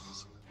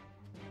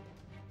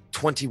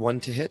 21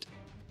 to hit,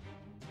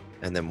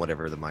 and then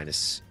whatever the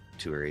 -2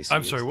 or AC.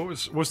 I'm sorry.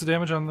 What's the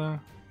damage on the?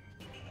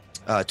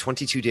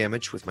 22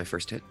 damage with my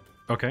first hit.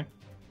 Okay.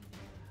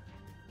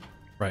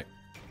 Right.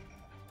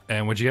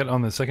 And what'd you get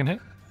on the second hit?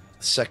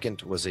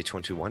 Second was a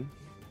 21.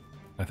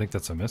 I think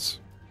that's a miss.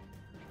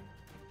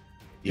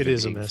 It Even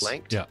is a being miss.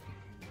 Flanked? Yeah.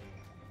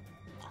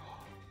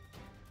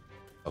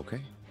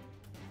 Okay.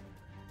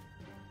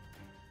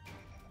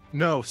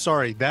 No,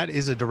 sorry, that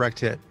is a direct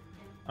hit.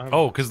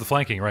 Oh, because the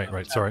flanking. Right.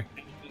 Sorry.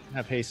 Doesn't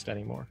have haste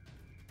anymore.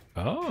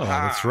 Oh,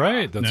 that's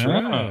right. That's No.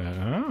 right.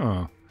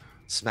 Oh.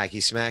 Smacky,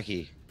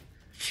 smacky.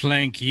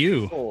 Flank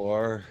you.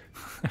 4.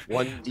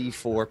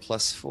 1d4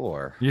 plus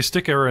 4. You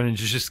stick her in and it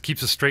just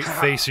keeps a straight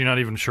face. You're not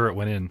even sure it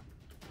went in.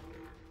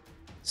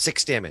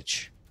 6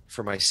 damage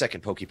for my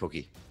second pokey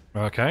pokey.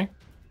 Okay.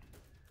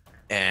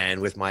 And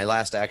with my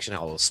last action, I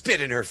will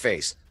spit in her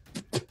face.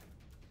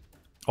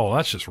 Oh,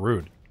 that's just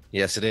rude.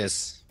 Yes, it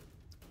is.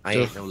 I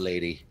ain't no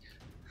lady.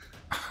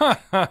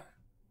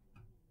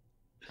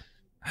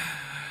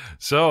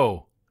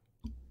 So,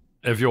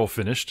 if you're all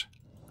finished,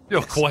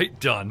 you're quite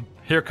done.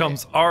 Here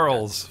comes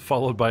Arls,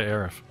 followed by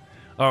Aerith.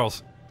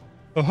 Arls,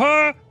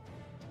 Aha!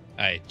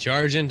 I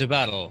charge into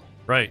battle.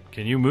 right.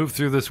 Can you move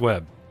through this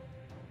web?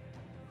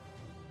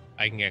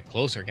 I can get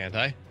closer, can't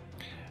I?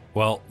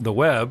 Well, the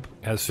web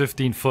has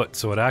 15 foot,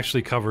 so it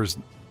actually covers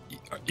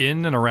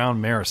in and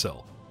around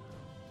Maricel.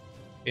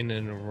 In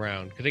and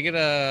around. Could I get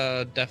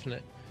a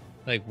definite,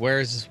 like, where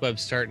does this web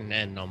start and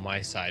end on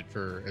my side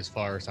for as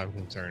far as I'm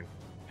concerned?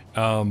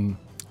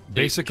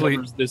 Basically, it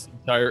covers this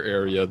entire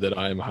area that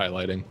I am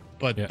highlighting.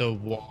 But Yeah. the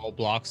wall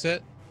blocks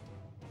it.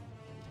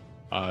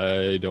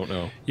 I don't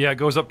know. yeah, it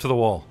goes up to the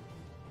wall.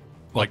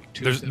 Like,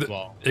 to there's the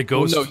wall. it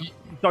goes. Well, no, he's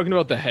talking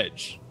about the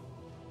hedge.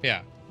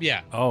 Yeah,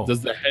 Oh,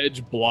 Does the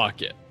hedge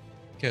block it?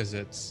 because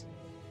it's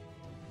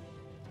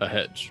A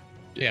hedge.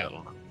 Yeah.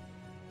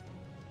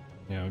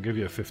 yeah. I'll give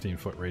you a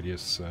 15-foot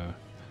radius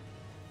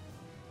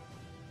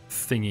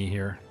thingy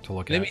here to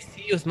look Let at. me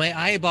see with my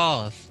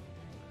eyeballs.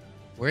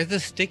 Where's the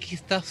sticky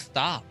stuff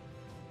stop?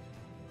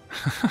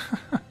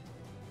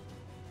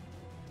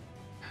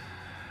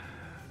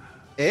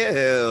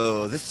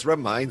 Ew, this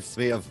reminds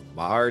me of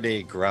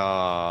Mardi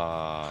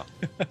Gras.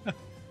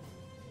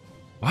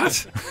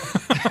 What?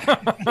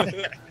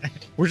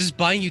 We're just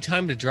buying you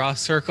time to draw a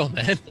circle,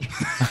 man.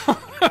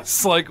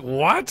 It's like,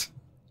 what?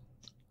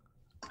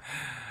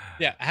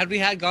 Yeah, had we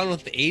had gone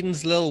with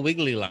Aiden's little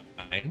wiggly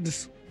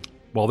lines.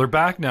 Well, they're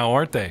back now,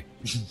 aren't they?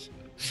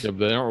 Yeah, but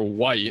they aren't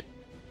white.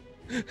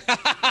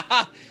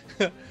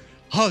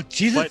 Oh,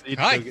 Jesus Might need to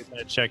go Christ. get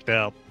that checked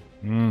out.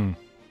 Mm.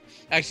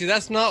 Actually,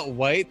 that's not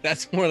white.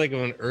 That's more like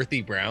an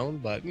earthy brown,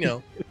 but, you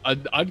know.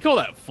 I'd call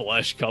that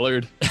flesh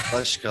colored,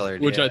 Flesh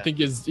colored. which yeah. I think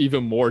is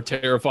even more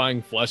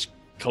terrifying. Flesh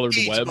colored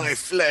Eat web. my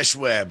flesh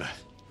web.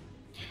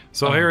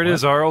 So Oh, here it what?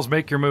 is, Arls.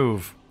 Make your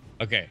move.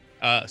 Okay,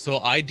 so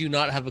I do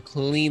not have a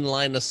clean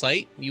line of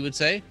sight, you would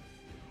say?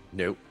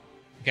 Nope.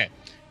 Okay.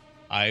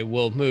 I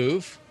will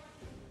move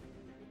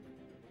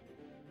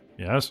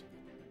Yes.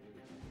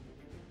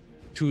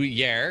 to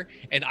Yair,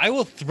 and I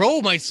will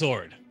throw my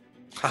sword,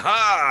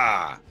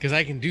 Ha because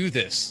I can do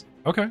this.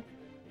 Okay.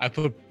 I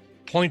put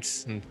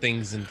points and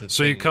things into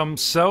So you things. come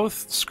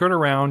south, skirt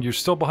around. You're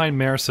still behind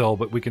Maricel,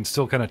 but we can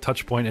still kind of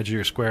touch point edge of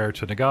your square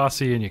to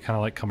Nagasi, and you kind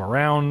of like come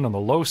around on the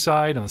low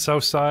side, on the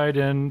south side,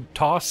 and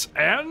toss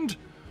and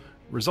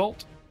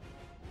result.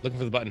 Looking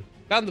for the button.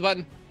 Found the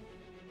button.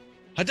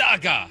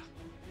 Hadaka!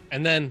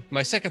 And then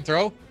my second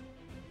throw,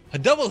 a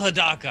double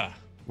Hadaka.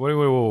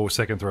 Wait,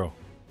 second throw.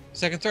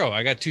 Second throw,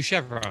 I got 2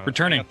 chevrons.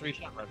 Returning. I got 3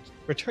 chevrons.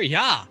 Return,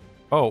 yeah.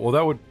 Oh, well,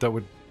 that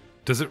would.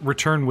 Does it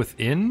return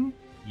within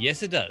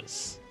Yes, it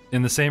does.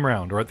 in the same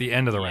round or at the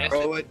end of the round? Yes.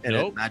 Throw it, and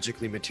Nope. it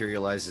magically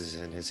materializes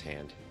in his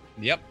hand.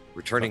 Yep.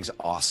 Returning's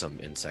awesome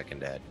in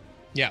second ed.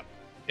 Yeah.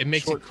 It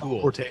makes Short it cool.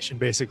 Teleportation,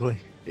 basically.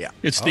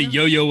 It's the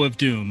yo-yo of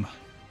doom.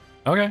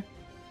 Okay.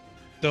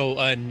 So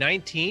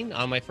 19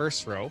 on my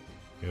first throw.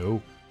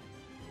 Yo.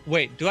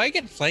 Wait, do I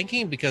get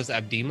flanking because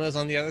Abdima is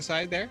on the other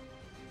side there?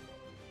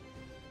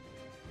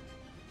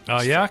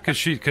 Yeah,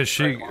 because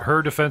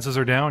her defenses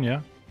are down.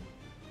 Yeah.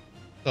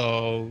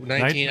 So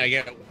 19, I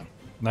get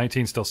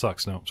 19 still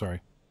sucks. No,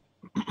 sorry.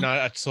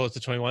 no. So it's a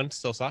 21.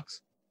 Still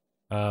sucks.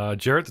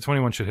 Jarrett, the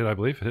 21 should hit. I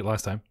believe it hit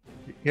last time.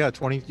 Yeah,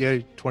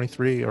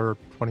 23 or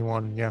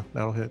 21. Yeah,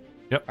 that'll hit.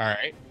 All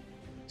right.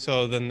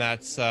 So then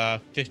that's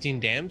 15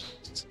 damage,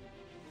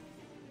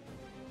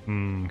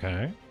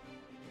 Okay.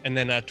 and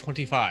then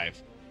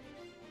 25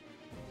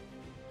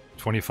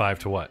 25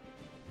 to what?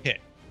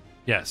 Hit.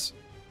 Yes.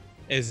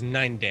 is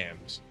 9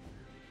 damage.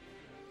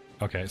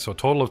 Okay, so a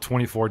total of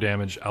 24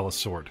 damage a la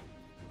sword.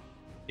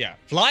 Yeah,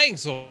 flying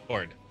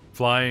sword.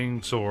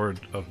 Flying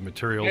sword of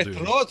material Yeah, doom.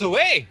 throw it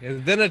away,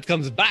 and then it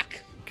comes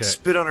back. Okay.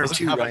 Spit on her Does it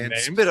too, have a Ryan. name?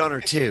 Spit on her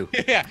too.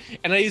 Yeah,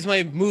 and I use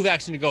my move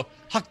action to go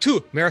Hak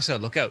 2.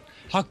 Maricel, look out.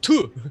 Hak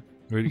 2.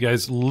 You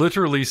guys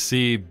literally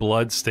see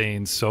blood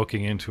stains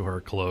soaking into her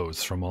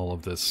clothes from all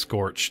of this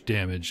scorch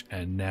damage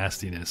and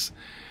nastiness.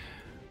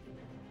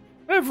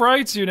 I have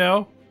rights, you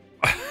know.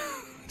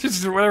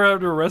 Just whatever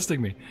happened to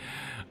arresting me.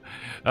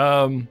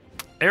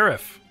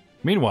 Aerith,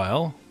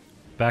 meanwhile,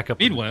 back up.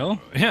 Meanwhile,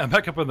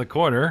 Back up in the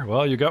corner.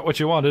 Well, you got what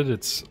you wanted.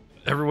 It's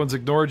everyone's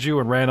ignored you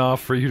and ran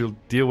off for you to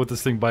deal with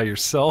this thing by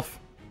yourself.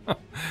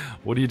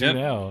 What do you do Yep.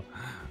 now?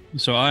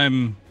 So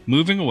I'm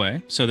moving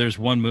away. So there's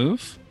one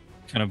move,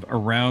 kind of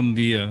around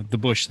the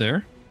bush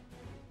there,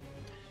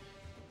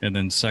 and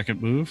then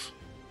second move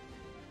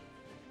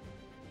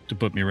to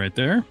put me right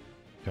there,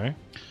 Okay.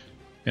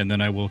 and then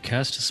I will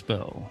cast a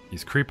spell.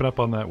 He's creeping up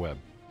on that web.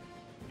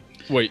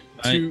 Wait,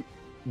 two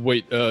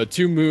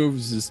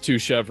moves is 2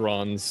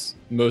 chevrons.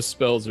 Most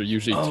spells are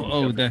usually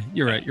 2 chevrons.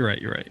 You're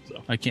right.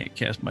 So. I can't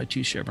cast my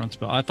 2 chevron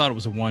spell. I thought it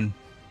was a 1.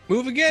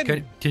 Move again.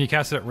 Can you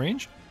cast it at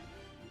range?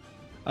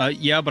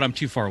 Yeah, but I'm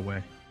too far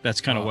away. That's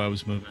kind of why I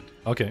was moving.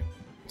 Okay.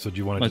 So do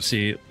you want to Let's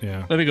see.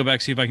 Yeah. Let me go back,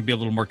 see if I can be a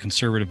little more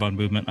conservative on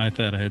movement. I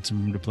thought I had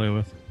some room to play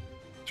with.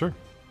 Sure.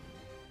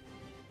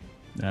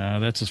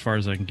 That's as far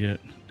as I can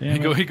get.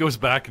 Damn it. He goes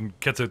back and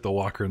gets out the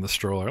walker and the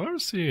stroller.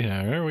 Let's see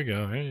here. There we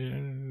go.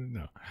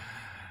 No.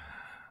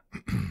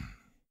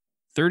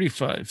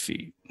 35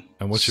 feet.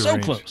 And what's your so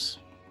range? close.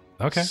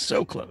 Okay.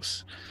 So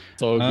close.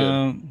 It's all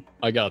good.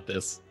 I got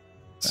this.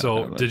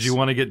 So did you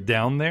want to get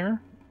down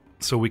there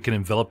so we can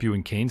envelop you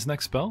in Kane's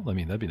next spell? I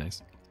mean, that'd be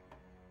nice.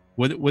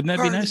 Wouldn't that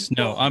be nice?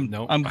 No,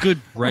 I'm good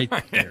right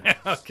there.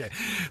 Okay.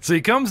 So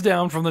he comes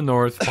down from the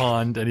north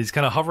pond and he's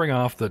kind of hovering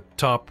off the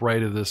top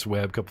right of this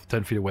web,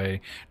 10 feet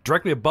away.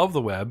 Directly above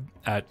the web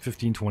at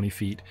 15, 20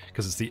 feet,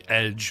 because it's the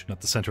edge,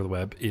 not the center of the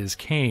web, is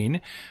Kane,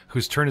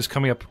 whose turn is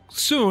coming up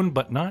soon,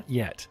 but not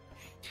yet.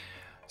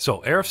 So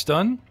Aerith's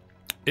done.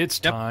 It's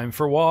time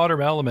for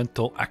Water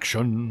Elemental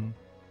action.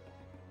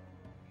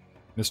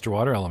 Mr.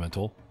 Water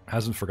Elemental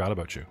hasn't forgot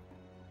about you.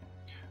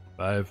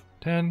 5,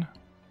 10,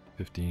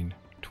 15,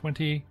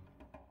 20,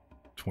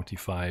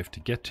 25 to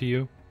get to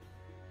you.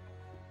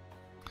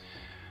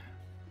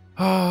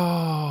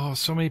 Oh,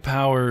 so many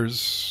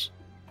powers.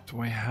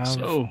 Do I have?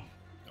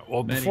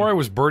 Well, many. before I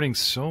was burning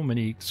so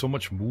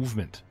much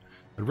movement.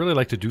 I'd really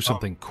like to do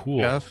something cool.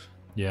 Jeff,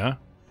 Yeah?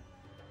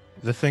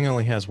 the thing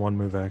only has 1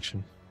 move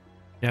action.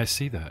 Yeah, I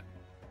see that.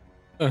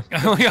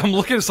 I'm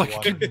looking, it's like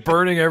I keep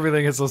burning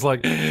everything. It's just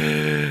like,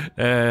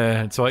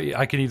 and so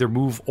I can either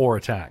move or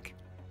attack.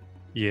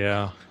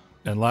 Yeah.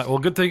 And well,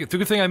 good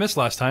thing I missed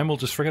last time. We'll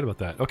just forget about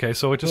that. Okay,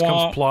 so it just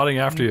comes plodding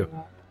after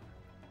you.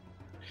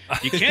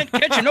 You can't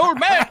catch an old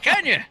man,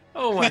 can you?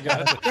 Oh my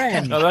god,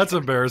 no, that's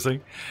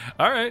embarrassing.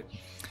 All right,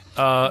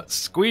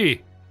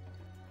 Squee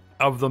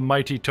of the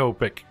mighty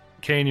Topic.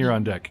 Kane, you're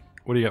on deck.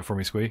 What do you got for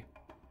me, Squee?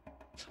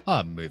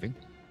 I'm moving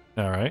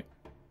All right.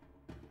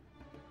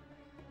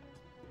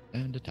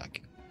 and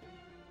attacking.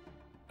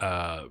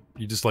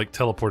 You just like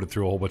teleported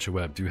through a whole bunch of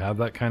web. Do you have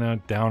that kind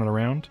of down and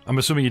around? I'm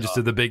assuming you just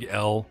did the big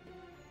L.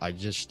 I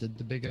just did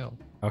the big L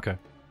Okay.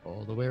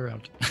 all the way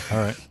around. All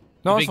right.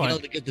 No, The it's big L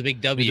fine. to get the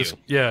big W.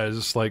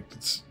 Just like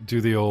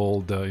do the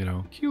old,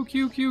 Q,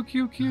 Q, Q,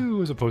 Q,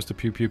 Q, as opposed to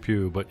pew, pew,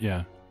 pew. But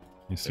yeah,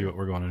 you see what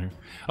we're going on here.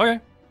 Okay.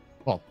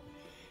 Well,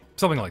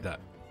 something like that.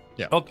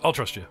 Yeah. I'll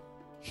trust you.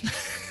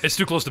 It's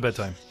too close to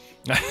bedtime.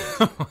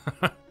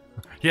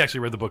 He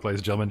actually read the book, ladies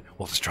and gentlemen.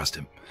 We'll just trust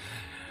him.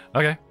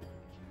 Okay.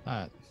 all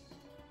right.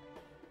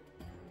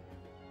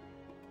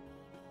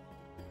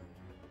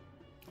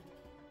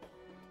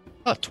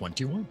 Ah,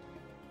 21.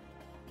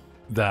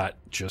 That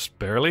just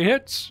barely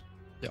hits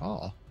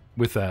Yeah.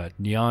 with a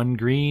neon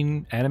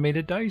green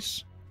animated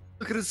dice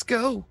Look at us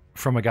go.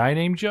 from a guy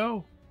named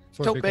Joe.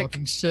 For a Topic. big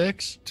fucking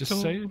 6.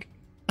 Just saying.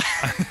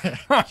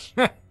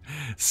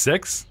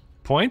 6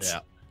 points? Yeah.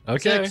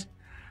 Okay. 6.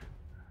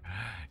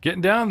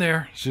 Getting down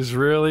there. She's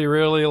really,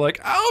 really like,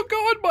 oh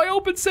god, my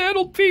open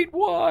sandaled feet.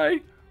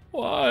 Why?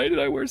 Why did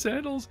I wear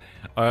sandals?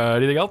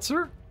 Anything else,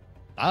 sir?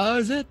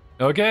 Is it?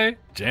 Okay.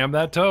 Jam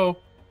that toe.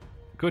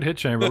 Good hit,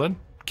 Chamberlain.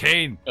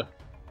 Kane.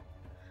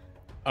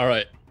 All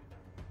right.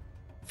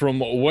 From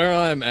where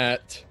I'm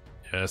at,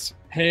 Yes.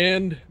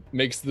 hand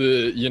makes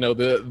the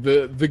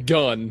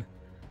gun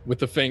with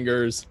the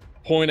fingers,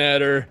 point at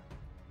her,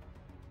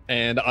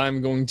 and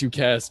I'm going to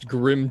cast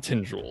Grim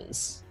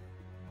Tendrils.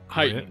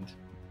 Heightened.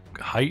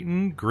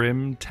 Heightened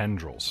Grim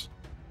Tendrils.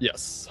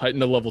 Yes,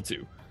 heightened to level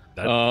 2.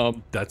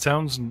 That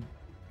sounds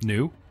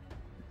new.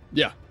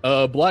 Yeah.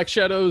 Black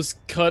shadows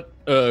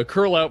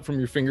curl out from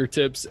your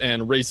fingertips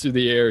and race through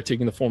the air,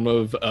 taking the form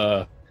of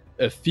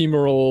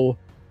ephemeral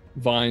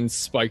vines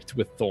spiked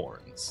with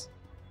thorns.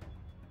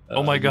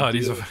 Oh my god,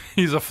 he's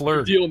a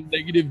flirt. Deal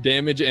negative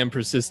damage and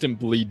persistent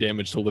bleed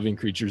damage to living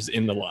creatures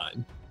in the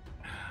line.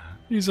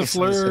 He's a I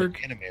saw this in flirt.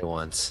 an anime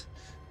once.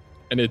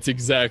 And it's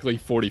exactly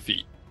 40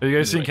 feet. Have you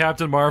guys seen Anyway.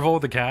 Captain Marvel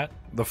with the cat?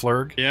 The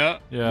flurg? Yeah.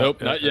 Yeah. Nope,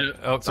 yeah, not yet.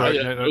 Oh, sorry.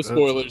 Not yet. Yeah, No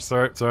spoilers.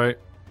 Sorry.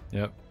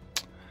 Yep.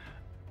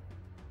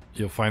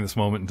 You'll find this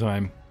moment in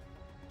time.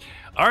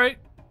 All right.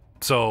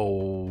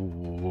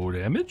 So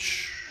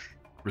damage,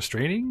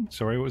 restraining.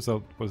 Sorry, what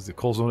was the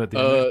cold zone at the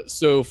end?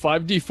 So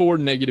 5d4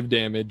 negative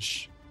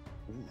damage.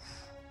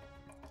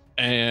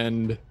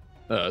 And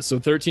so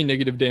 13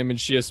 negative damage.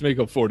 She has to make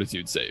a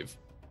fortitude save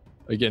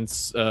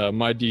against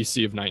my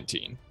DC of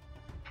 19.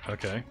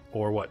 Okay.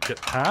 Or what? Get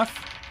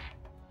half?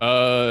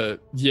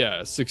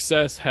 Yeah,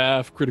 success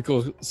half,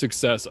 critical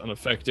success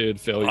unaffected,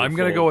 failure. I'm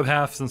gonna full. go with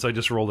half since I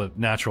just rolled a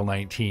natural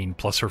 19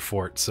 plus her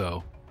fort.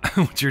 So,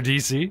 what's your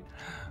DC?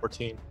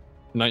 14.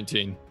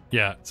 19.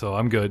 Yeah. So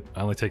I'm good.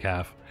 I only take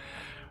half.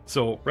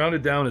 So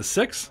rounded down is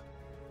 6.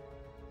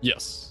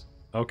 Yes.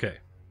 Okay.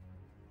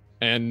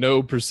 And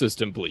no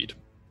persistent bleed.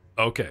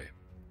 Okay.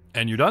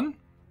 And you done?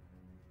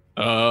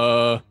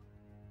 I'll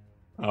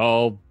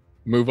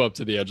move up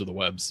to the edge of the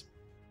webs.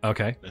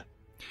 Okay.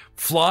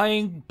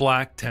 Flying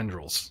black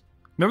tendrils.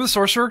 Remember the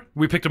sorcerer?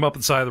 We picked him up at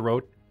the side of the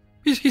road.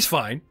 He's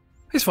fine.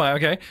 He's fine,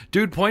 okay.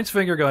 Dude points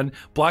finger gun.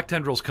 Black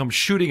tendrils come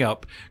shooting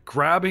up,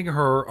 grabbing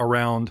her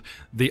around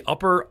the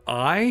upper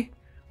eye,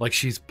 like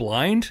she's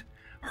blind,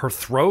 her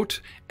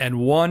throat, and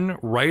one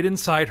right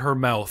inside her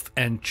mouth,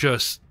 and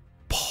just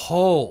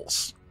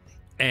pulls.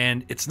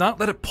 And it's not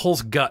that it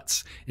pulls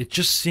guts. It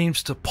just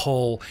seems to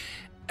pull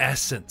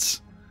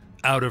essence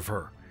out of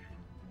her.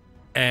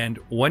 And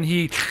when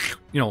he,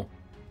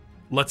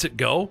 lets it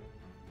go,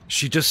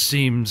 she just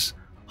seems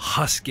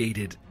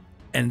huskated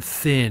and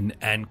thin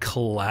and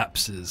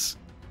collapses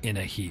in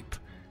a heap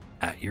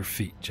at your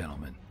feet,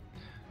 gentlemen.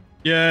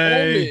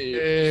 Yay!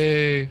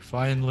 Yay!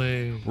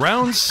 Finally.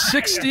 Round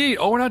 60.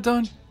 Oh, we're not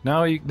done.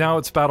 Now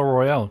it's Battle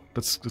Royale.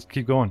 Let's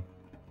keep going.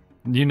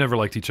 You never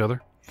liked each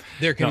other.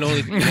 There can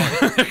only be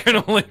one. There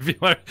can only be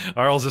one.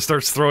 Arles just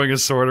starts throwing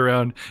his sword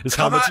around. His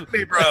helmet's,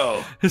 me,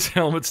 bro. His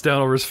helmet's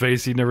down over his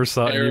face. He never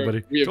saw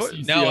anybody. We have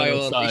CC Now on I our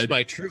will unleash side.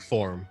 my true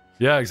form.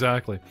 Yeah,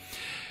 exactly.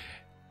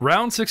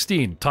 Round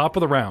 16, top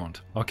of the round,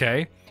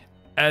 okay?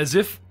 As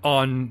if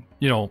on,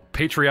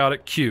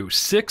 patriotic cue,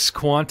 6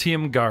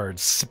 Quantium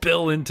guards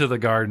spill into the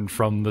garden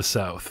from the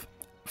south,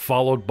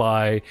 followed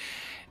by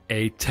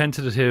a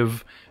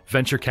tentative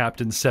venture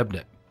captain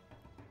Sebnet.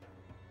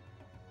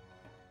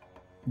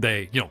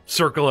 They,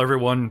 circle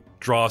everyone,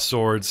 draw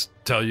swords,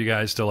 tell you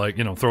guys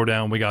to, throw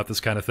down, we got this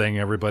kind of thing.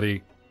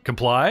 Everybody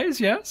complies,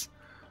 yes?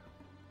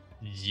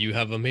 You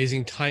have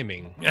amazing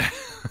timing.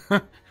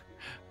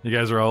 You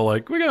guys are all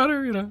like, we got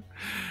her,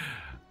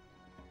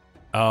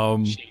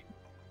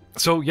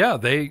 So yeah,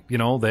 they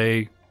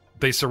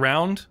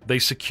surround, they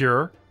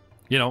secure,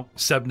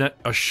 Sebnet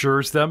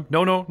assures them,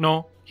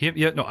 no, him,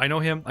 yeah, no, I know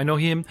him, I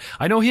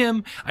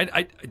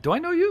do I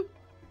know you?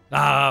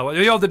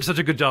 We all did such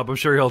a good job, I'm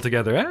sure you're all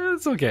together.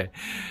 It's okay.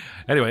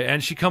 Anyway,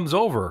 and she comes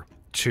over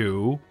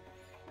to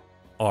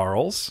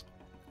Arles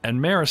and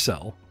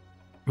Maricel,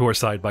 who are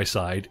side by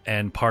side,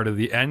 and part of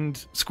the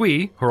end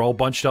Squee, who are all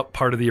bunched up,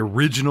 part of the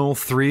original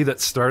 3 that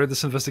started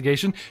this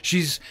investigation.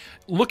 She's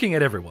looking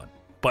at everyone,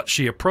 but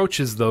she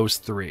approaches those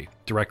 3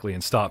 directly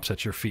and stops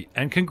at your feet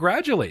and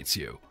congratulates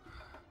you.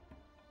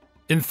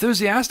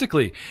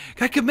 Enthusiastically,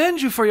 I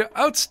commend you for your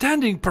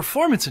outstanding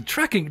performance in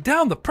tracking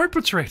down the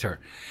perpetrator.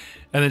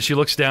 And then she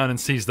looks down and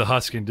sees the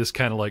husk and just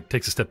kind of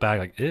takes a step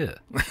back ew.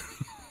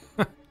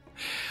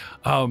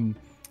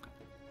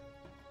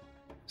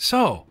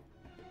 So,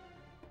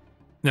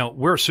 now,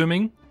 we're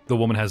assuming the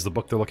woman has the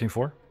book they're looking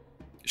for.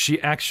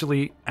 She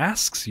actually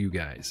asks you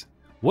guys,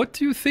 what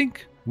do you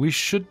think we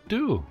should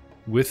do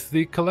with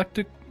the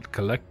collected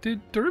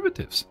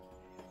derivatives?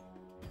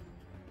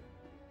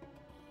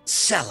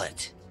 Sell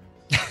it.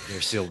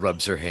 Nerseal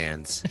rubs her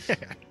hands.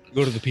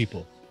 Go to the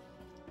people.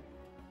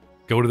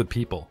 Go to the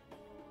people.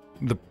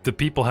 The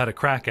people had a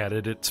crack at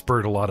it. It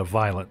spurred a lot of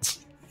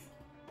violence.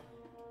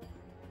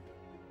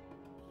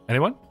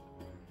 Anyone?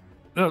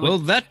 No, Well,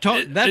 that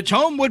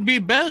tome would be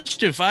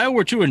best if I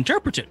were to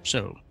interpret it.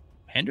 So,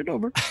 hand it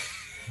over.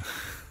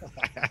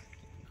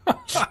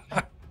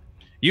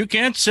 You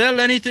can't sell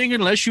anything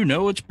unless you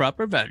know its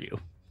proper value.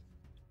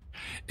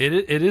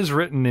 It is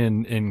written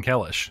in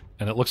Kellish,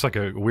 and it looks like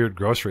a weird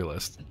grocery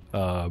list.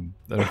 I don't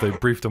know if they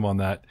briefed him on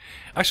that.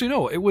 Actually,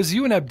 no, it was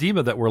you and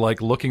Abdima that were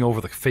looking over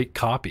the fake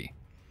copy.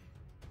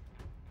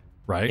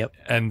 Right? Yep.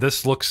 And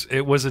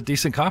it was a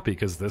decent copy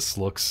because this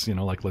looks,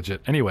 like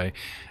legit. Anyway,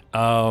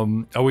 are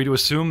we to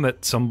assume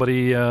that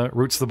somebody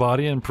roots the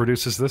body and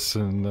produces this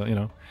and,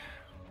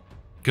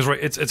 because right,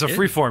 it's a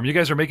free form. You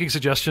guys are making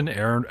suggestion.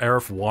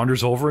 Arif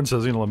wanders over and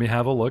says, let me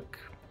have a look.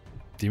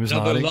 Demon's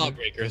Another nodding.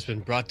 lawbreaker has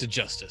been brought to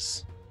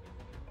justice.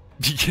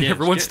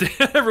 Everyone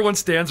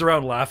stands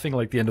around laughing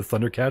like the end of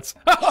Thundercats.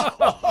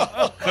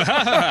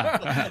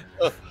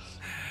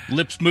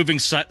 Lips moving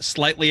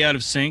slightly out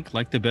of sync,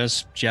 like the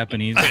best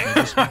Japanese.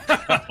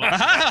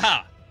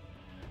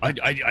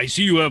 I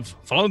see you have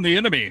found the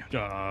enemy,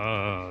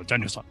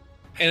 Daniel-san.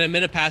 And a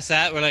minute past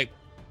that, we're like,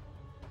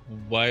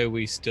 why are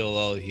we still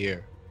all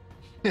here?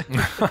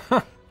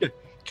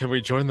 Can we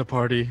join the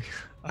party?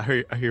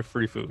 I hear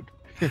free food.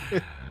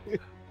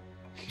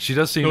 She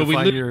does seem to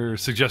find your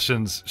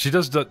suggestions. She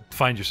does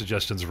find your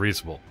suggestions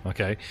reasonable.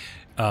 Okay,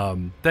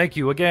 thank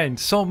you again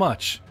so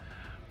much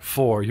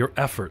for your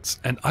efforts,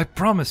 and I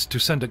promise to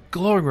send a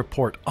glowing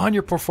report on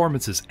your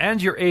performances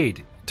and your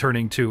aid.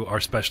 Turning to our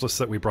specialists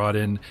that we brought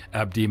in,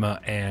 Abdima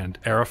and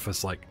Arif,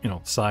 as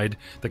side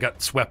that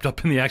got swept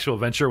up in the actual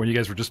adventure when you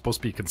guys were just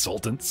supposed to be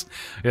consultants.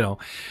 To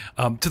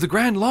the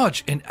Grand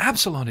Lodge in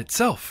Absalon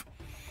itself.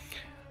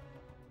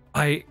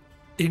 I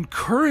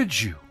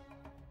encourage you,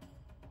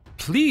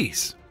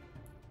 please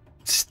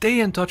stay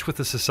in touch with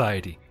the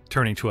society.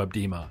 Turning to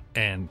Abdima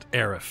and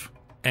Arif,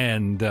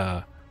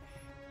 and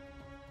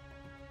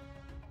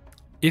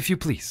if you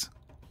please,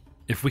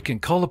 if we can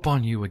call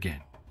upon you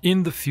again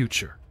in the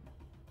future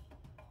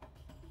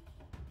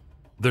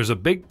There's a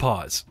big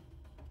pause.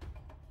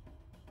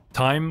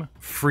 Time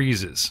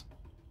freezes.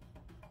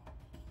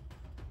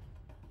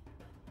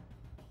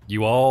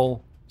 You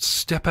all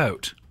step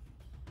out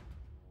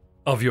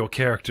of your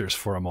characters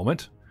for a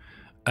moment,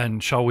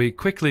 and shall we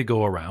quickly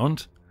go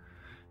around?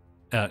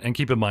 And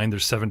keep in mind,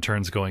 there's 7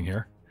 turns going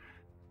here.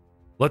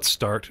 Let's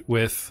start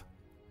with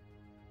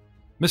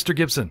Mr.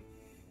 Gibson.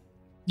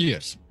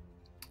 Yes.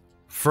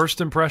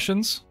 First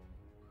impressions,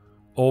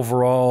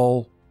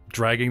 overall,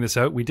 dragging this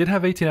out. We did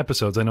have 18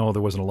 episodes. I know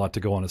there wasn't a lot to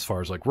go on as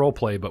far as like role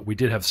play, but we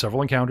did have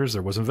several encounters.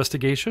 There was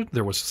investigation.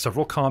 There was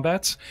several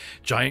combats,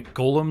 giant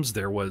golems.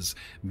 There was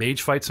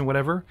mage fights and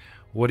whatever.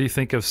 What do you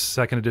think of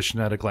second edition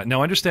at a glance?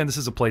 Now, I understand this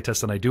is a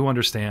playtest, and I do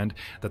understand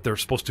that they're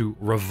supposed to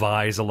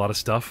revise a lot of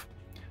stuff.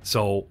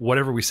 So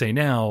whatever we say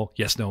now,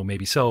 yes, no,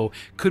 maybe so,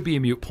 could be a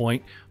moot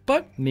point.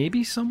 But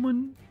maybe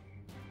someone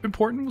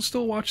important will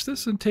still watch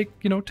this and take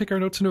our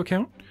notes into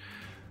account.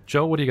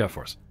 Joe, what do you got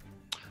for us?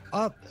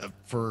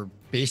 For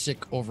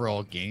basic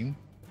overall game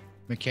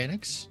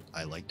mechanics,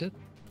 I liked it.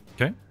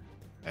 Okay.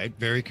 Right?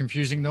 Very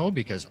confusing though,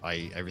 because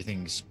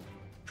everything's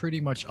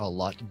pretty much a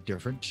lot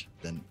different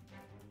than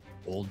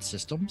old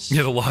systems.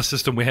 Yeah, the last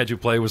system we had you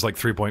play was like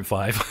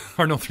 3.5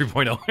 or no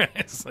 3.0.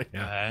 It's like,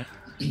 yeah.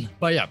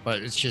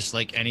 But it's just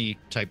like any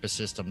type of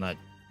system that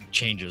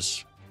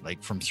changes,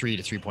 like from 3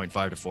 to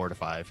 3.5 to 4 to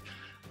 5,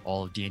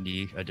 all of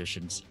D&D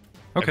editions.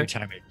 Okay. Every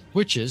time it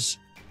switches,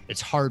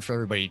 it's hard for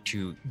everybody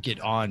to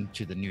get on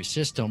to the new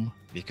system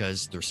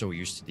because they're so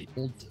used to the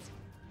old system.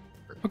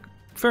 Okay,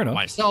 fair enough.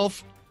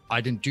 Myself,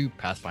 I didn't do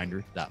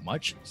Pathfinder that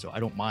much, so I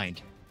don't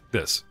mind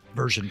This.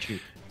 version 2.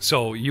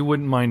 So you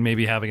wouldn't mind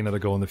maybe having another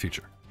go in the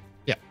future?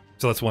 Yeah.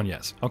 So that's one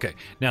yes. Okay.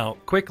 Now,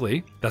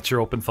 quickly, that's your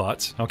open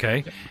thoughts.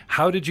 Okay. Yeah.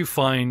 How did you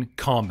find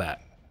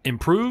combat?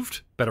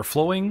 Improved, better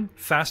flowing,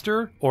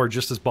 faster, or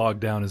just as bogged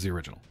down as the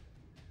original?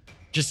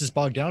 Just as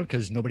bogged down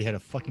because nobody had a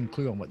fucking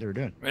clue on what they were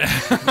doing.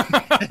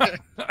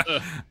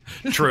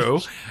 True.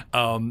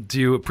 Do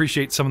you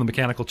appreciate some of the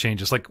mechanical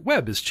changes? Like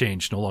web is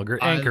changed, no longer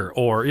anchor,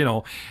 or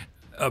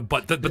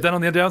but then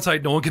on the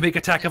downside, no one can make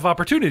attack of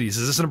opportunities.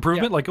 Is this an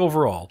improvement? Yeah. Like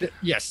overall?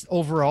 Yes,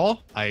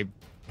 overall, I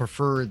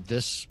prefer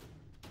this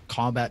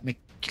combat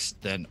mix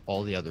than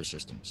all the other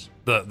systems.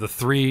 The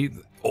free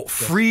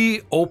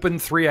open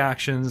 3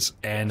 actions,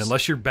 and Yes.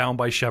 unless you're bound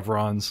by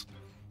chevrons,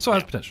 so it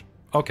has potential.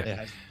 Okay. It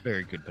has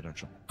very good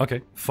potential.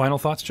 Okay. Final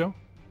thoughts, Joe?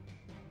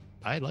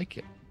 I like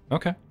it.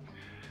 Okay.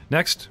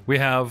 Next, we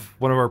have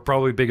one of our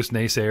probably biggest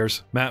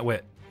naysayers, Matt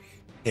Witt.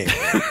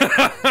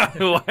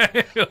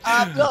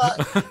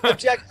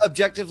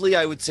 Objectively,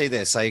 I would say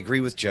this. I agree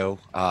with Joe.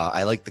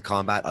 I like the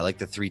combat. I like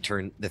the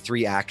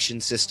 3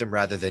 action system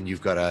rather than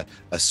you've got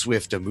a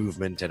swift, a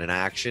movement, and an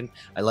action.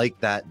 I like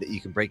that you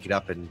can break it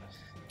up and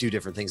do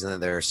different things, and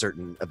then there are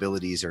certain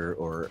abilities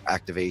or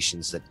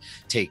activations that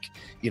take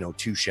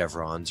 2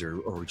 chevrons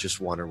or just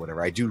 1 or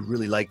whatever. I do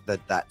really like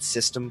that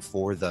system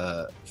for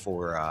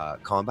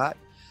combat.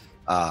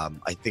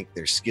 I think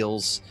their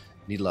skills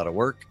need a lot of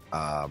work.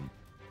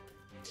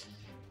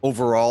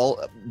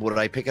 Overall, would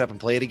I pick it up and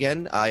play it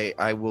again?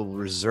 I will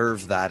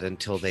reserve that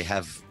until they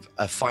have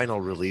a final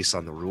release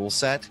on the rule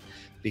set,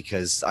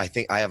 because I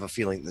have a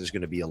feeling there's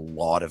going to be a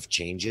lot of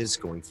changes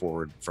going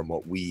forward from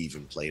what we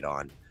even played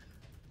on.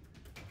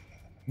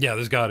 Yeah,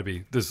 there's got to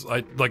be.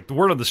 Like the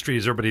word on the street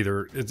is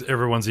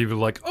everyone's either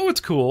like, oh,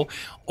 it's cool,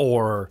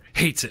 or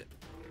hates it.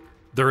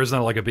 There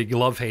isn't like a big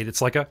love-hate.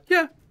 It's like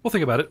yeah, we'll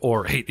think about it,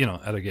 or hate,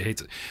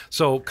 hates it.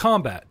 So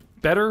combat,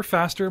 better,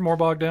 faster, more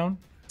bogged down?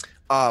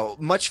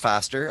 Much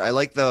faster. I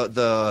like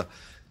the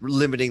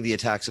limiting the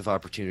attacks of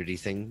opportunity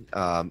thing.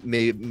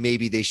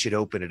 Maybe they should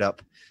open it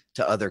up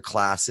to other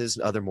classes,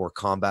 other more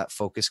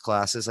combat-focused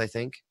classes, I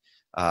think.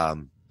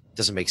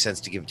 Doesn't make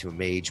sense to give it to a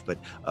mage, but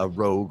a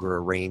rogue or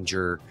a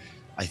ranger,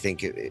 I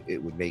think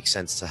it would make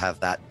sense to have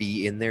that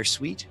be in their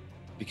suite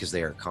because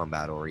they are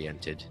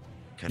combat-oriented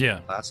kind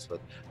of class.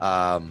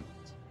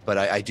 But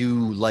I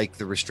do like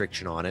the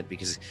restriction on it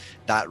because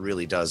that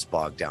really does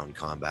bog down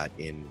combat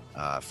in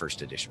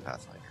first edition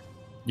Pathfinder.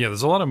 Yeah,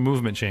 there's a lot of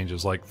movement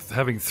changes, like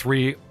having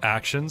 3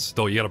 actions,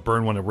 though you got to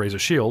burn one to raise a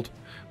shield,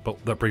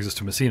 but that brings us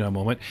to Messina a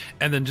moment,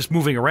 and then just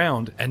moving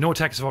around and no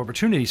attacks of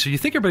opportunity. So you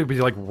think everybody would be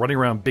like running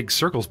around big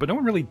circles, but no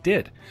one really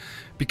did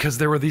because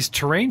there were these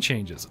terrain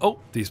changes. Oh,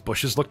 these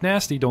bushes look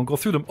nasty. Don't go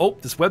through them. Oh,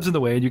 this web's in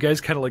the way. And you guys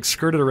kind of like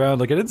skirted around.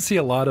 Like I didn't see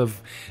a lot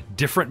of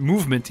different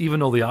movement, even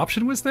though the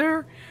option was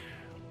there.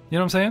 You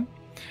know what I'm saying?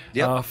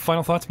 Yeah.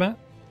 Final thoughts, Matt?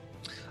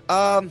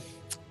 I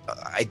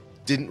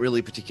didn't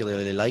really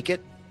particularly like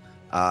it.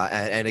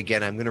 And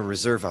again, I'm going to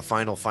reserve a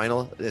final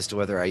as to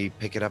whether I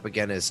pick it up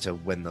again as to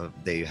when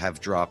they have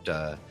dropped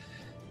a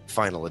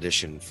final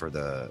edition for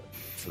the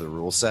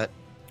rule set.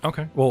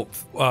 Okay. Well,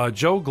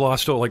 Joe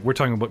glossed over, like we're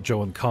talking about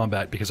Joe in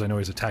combat because I know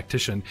he's a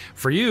tactician.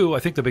 For you, I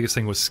think the biggest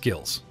thing was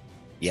skills.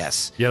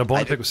 Yes. You had a bone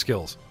to pick with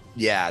skills.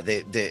 Yeah,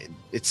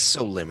 it's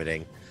so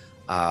limiting.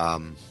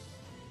 And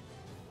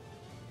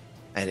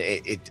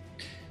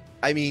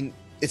I mean,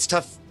 it's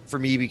tough for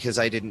me because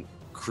I didn't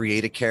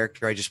create a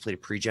character. I just played a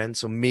pre-gen,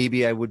 so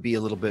maybe I would be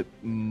a little bit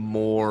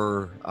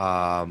more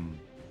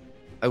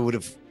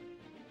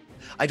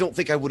I don't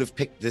think I would have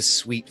picked this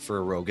suite for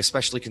a rogue,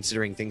 especially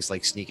considering things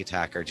like sneak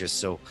attack are just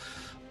so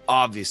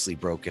obviously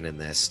broken in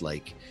this.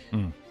 Like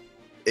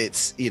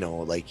it's, you know,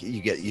 like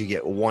you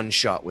get one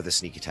shot with a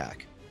sneak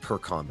attack per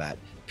combat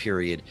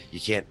period. You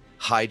can't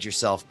hide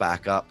yourself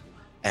back up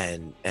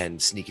and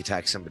sneak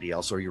attack somebody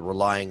else, or you're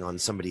relying on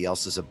somebody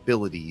else's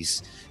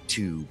abilities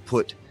to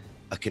put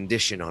a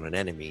condition on an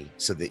enemy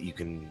so that you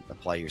can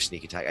apply your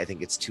sneak attack. I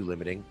think it's too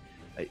limiting.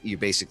 You're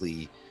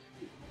basically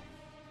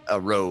a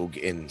rogue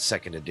in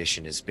second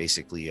edition is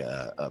basically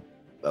a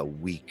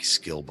weak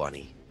skill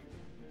bunny.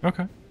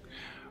 Okay.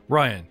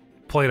 Ryan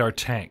played our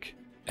tank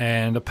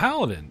and a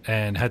paladin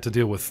and had to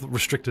deal with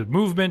restricted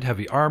movement,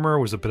 heavy armor,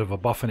 was a bit of a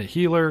buff and a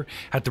healer,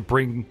 had to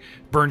burn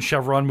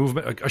chevron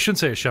movement. I shouldn't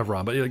say a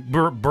chevron, but like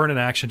burn an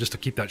action just to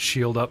keep that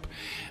shield up.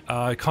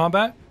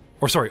 Combat?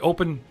 Or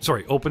open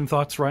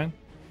thoughts, Ryan?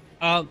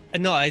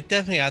 No, I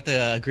definitely have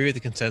to agree with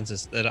the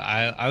consensus that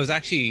I was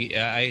actually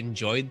I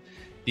enjoyed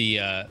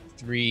the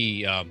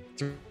three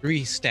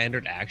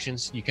standard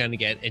actions you kind of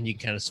get, and you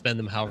kind of spend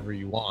them however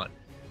you want.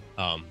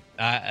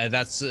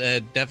 That's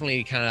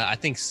definitely kind of, I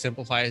think,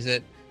 simplifies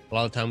it. A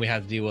lot of the time we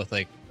have to deal with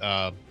like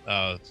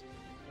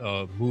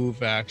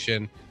move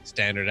action,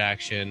 standard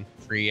action,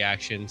 free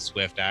action,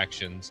 swift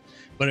actions,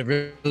 but it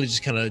really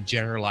just kind of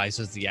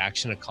generalizes the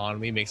action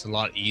economy, makes it a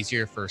lot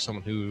easier for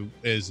someone who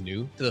is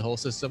new to the whole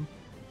system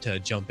to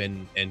jump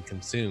in and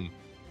consume.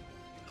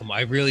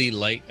 I really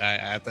like. I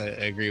have to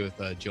agree with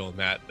Joe on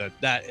that.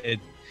 The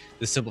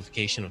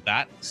simplification of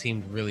that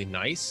seemed really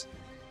nice,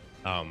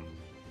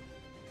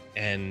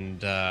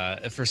 and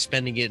for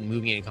spending it and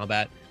moving it in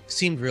combat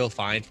seemed real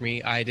fine for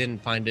me. I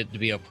didn't find it to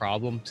be a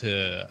problem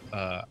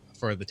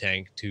for the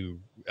tank to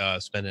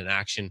spend an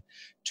action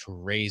to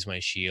raise my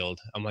shield.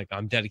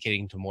 I'm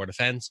dedicating to more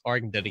defense, or I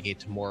can dedicate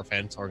to more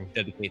offense, or I can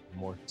dedicate to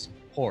more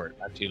support.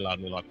 Actually allowed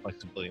me a lot of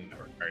flexibility in that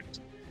regard.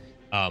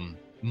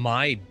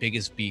 My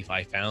biggest beef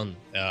I found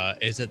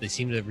is that they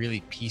seem to really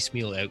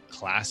piecemeal out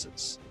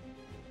classes.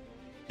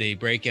 They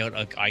break out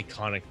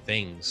iconic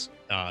things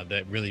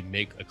that really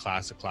make a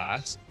class,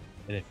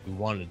 and if you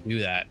want to do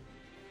that,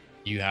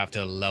 you have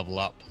to level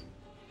up,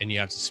 and you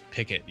have to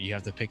pick it. You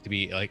have to pick to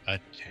be like a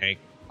tank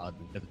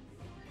paladin,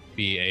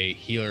 be a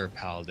healer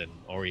paladin,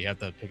 or you have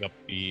to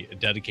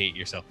dedicate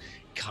yourself.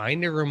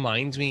 Kind of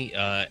reminds me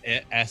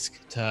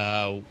esque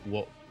to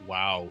what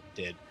WoW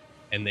did.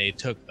 And they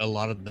took a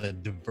lot of the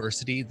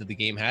diversity that the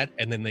game had,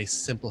 and then they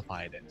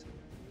simplified it.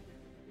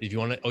 If you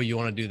want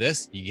to do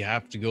this, you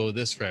have to go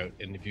this route.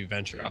 And if you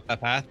venture off that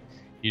path,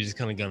 you're just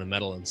kind of gonna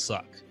meddle and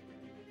suck.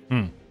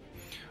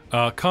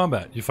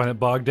 Combat, you find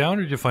it bogged down,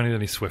 or did you find it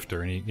any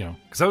swifter?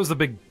 Because that was the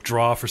big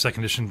draw for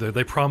second edition.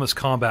 They promised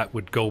combat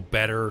would go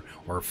better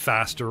or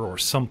faster or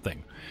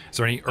something. Is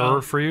there any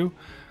for you?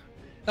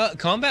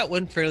 Combat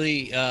went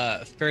fairly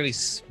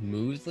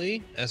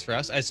smoothly. As for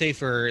us, I'd say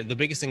for the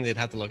biggest thing they'd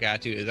have to look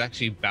at too is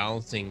actually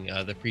balancing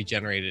the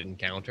pre-generated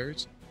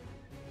encounters.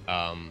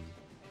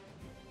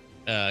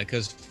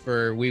 Because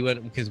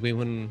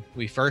when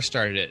we first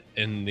started it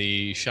in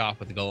the shop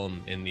with the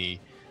golem in the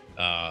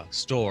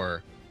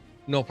store,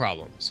 no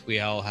problems. We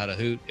all had a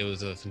hoot. It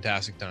was a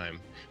fantastic time.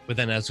 But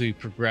then as we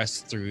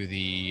progressed through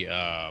the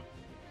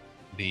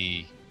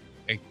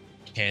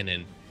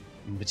canon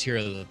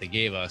material that they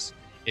gave us,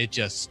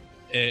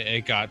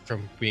 it got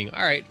from being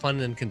all right, fun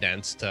and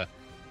condensed, to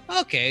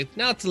okay,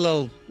 now it's a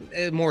little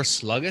more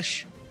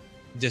sluggish,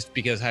 just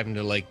because having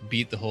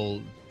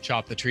to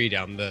chop the tree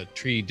down. The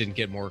tree didn't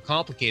get more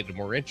complicated,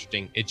 more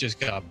interesting. It just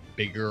got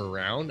bigger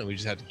around, and we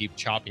just had to keep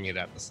chopping it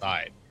at the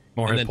side.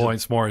 More hit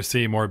points, more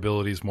AC, more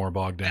abilities, more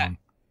bogged down.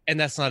 And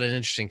that's not an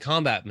interesting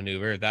combat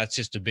maneuver. That's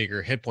just a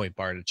bigger hit point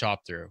bar to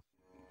chop through.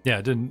 Yeah,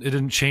 it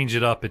didn't change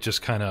it up. It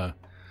just kind of...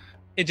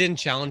 It didn't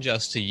challenge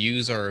us to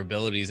use our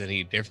abilities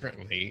any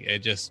differently. It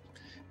just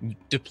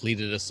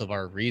depleted us of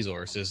our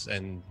resources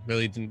and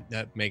really didn't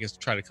make us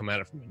try to come at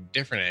it from a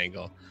different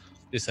angle.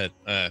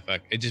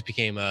 It just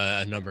became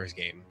a numbers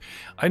game.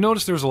 I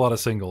noticed there was a lot of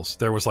singles.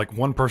 There was like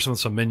one person with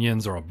some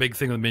minions, or a big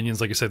thing with minions.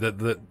 Like you said,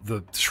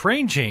 the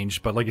terrain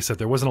changed, but like you said,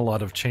 there wasn't a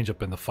lot of change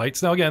up in the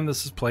fights. Now again,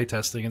 this is play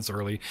testing, it's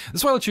early. This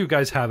is why I let you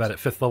guys have at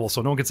 5th level,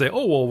 so no one can say,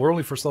 oh well, we're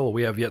only 1st level,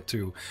 we have yet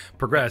to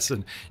progress,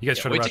 and you guys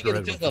try to wrap your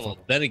head around 5th level,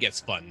 then it gets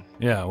fun.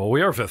 Yeah, well,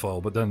 we are 5th level,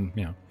 but then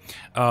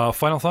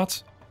final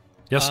thoughts?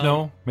 Yes,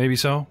 no, maybe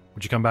so.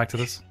 Would you come back to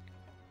this?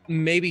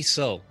 Maybe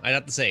so. I'd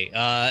have to say.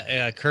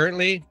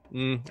 Currently,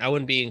 I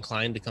wouldn't be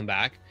inclined to come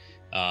back.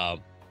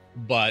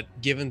 But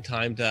given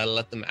time to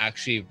let them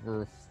actually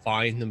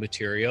refine the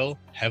material,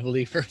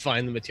 heavily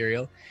refine the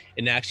material,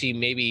 and actually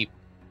maybe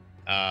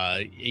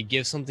it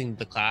gives something to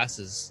the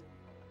classes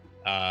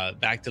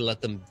back to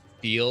let them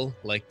feel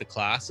like the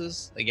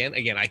classes again.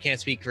 I can't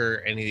speak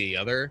for any of the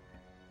other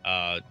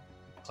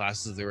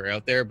classes that were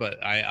out there,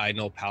 but I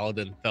know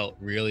Paladin felt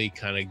really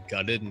kind of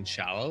gutted and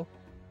shallow.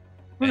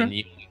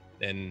 Okay.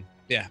 And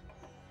yeah,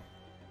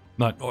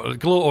 not a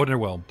little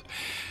overwhelmed.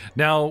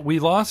 Now, we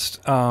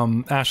lost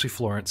Ashley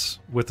Florence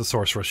with the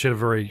Sorceress. She had a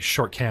very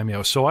short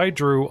cameo. So I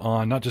drew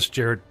on, not just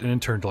Jared, an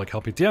intern to like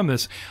help me DM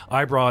this,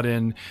 I brought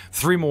in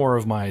 3 more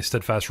of my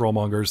steadfast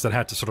rollmongers that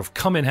had to sort of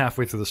come in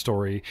halfway through the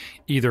story,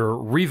 either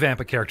revamp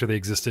a character that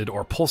existed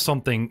or pull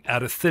something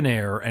out of thin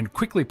air and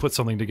quickly put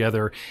something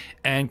together.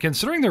 And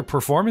considering their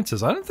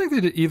performances, I don't think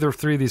they did either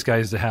 3 of these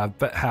guys to have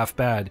half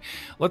bad.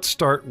 Let's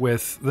start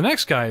with the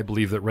next guy, I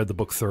believe, that read the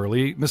book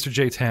thoroughly, Mr.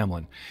 J.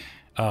 Tamlin.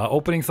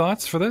 Opening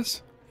thoughts for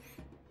this?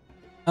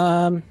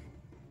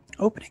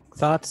 Opening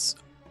thoughts.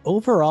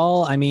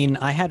 Overall, I mean,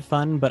 I had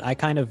fun, but I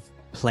kind of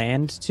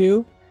planned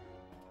to.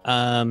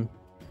 I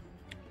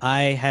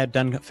had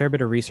done a fair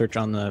bit of research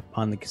on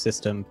the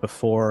system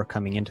before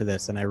coming into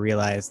this, and I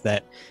realized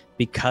that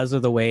because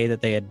of the way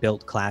that they had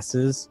built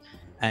classes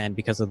and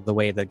because of the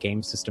way the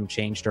game system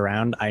changed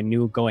around, I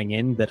knew going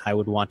in that I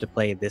would want to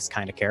play this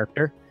kind of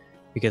character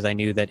because I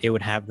knew that it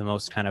would have the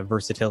most kind of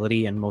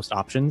versatility and most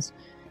options.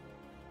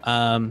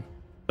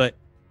 But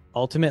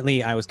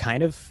ultimately, I was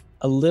kind of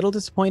a little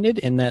disappointed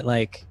in that,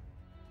 like,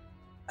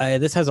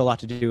 this has a lot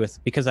to do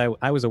with, because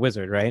I was a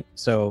wizard, right?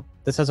 So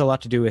this has a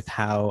lot to do with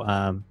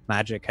how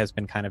magic has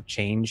been kind of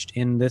changed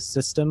in this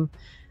system.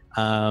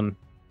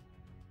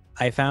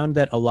 I found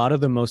that a lot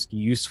of the most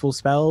useful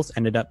spells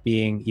ended up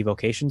being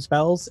evocation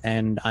spells,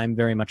 and I'm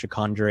very much a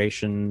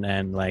conjuration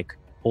and like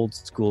old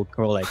school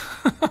or like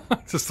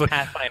just like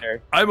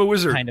Pathfinder. I'm a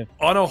wizard kind of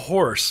on a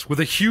horse with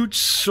a huge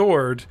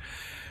sword.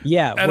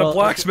 Yeah, and a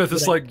blacksmith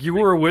is like, you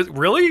were a wizard?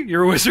 Really?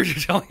 You're a wizard? You're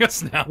telling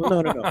us now?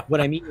 Well, no. What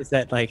I mean is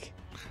that, like,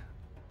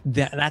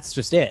 that's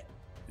just it.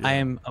 Yeah. I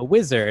am a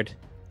wizard,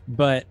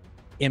 but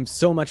am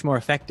so much more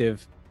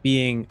effective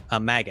being a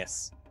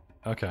magus.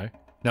 Okay.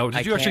 Now,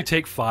 did you actually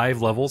take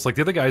 5 levels? Like,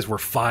 the other guys were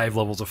 5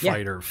 levels of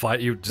fighter.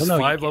 5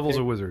 levels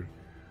of wizard.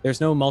 There's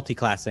no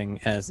multi-classing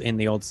as in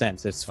the old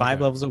sense. It's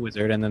 5 levels of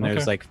wizard, and then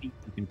there's, like, feats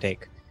you can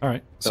take. All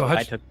right. So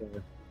I took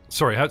the...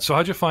 Sorry,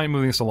 how'd you find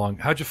moving this along?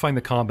 How'd you find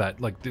the combat?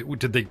 Like,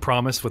 did they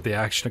promise with the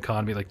action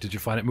economy? Like, did you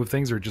find it move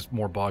things, or just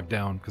more bogged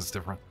down because it's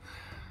different?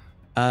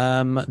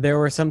 There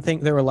were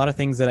a lot of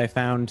things that I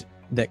found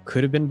that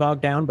could have been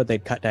bogged down, but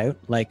they'd cut out.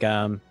 Like,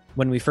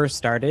 when we first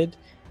started,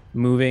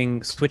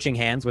 switching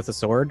hands with a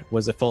sword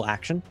was a full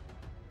action.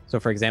 So,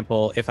 for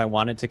example, if I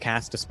wanted to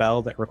cast a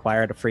spell that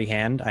required a free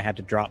hand, I had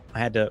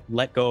to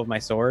let go of my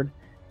sword,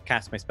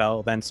 cast my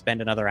spell, then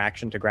spend another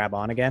action to grab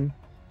on again.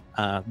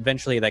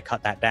 Eventually, they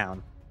cut that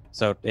down.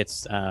 So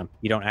it's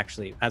you don't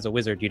actually, as a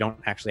wizard, you don't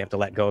actually have to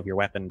let go of your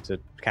weapon to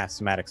cast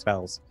somatic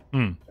spells.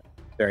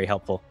 Very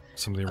helpful.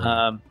 Something.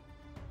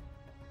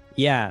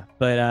 Yeah,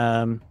 but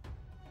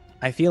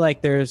I feel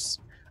like there's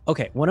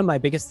one of my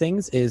biggest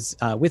things is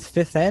with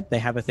 5th Ed, they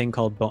have a thing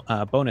called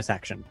bonus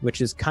action,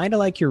 which is kind of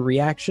like your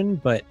reaction,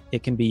 but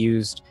it can be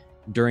used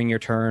during your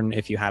turn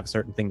if you have a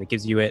certain thing that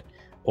gives you it,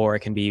 or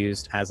it can be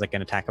used as like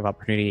an attack of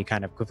opportunity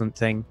kind of equivalent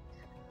thing.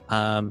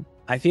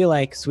 I feel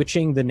like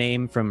switching the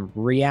name from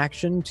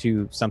reaction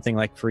to something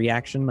like free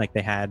action, like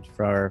they had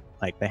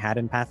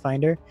in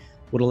Pathfinder,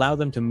 would allow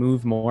them to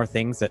move more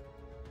things that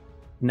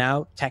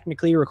now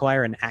technically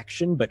require an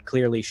action, but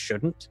clearly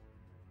shouldn't,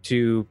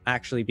 to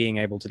actually being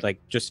able to like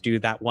just do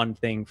that one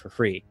thing for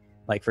free.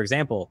 Like, for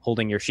example,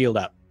 holding your shield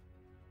up.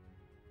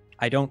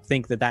 I don't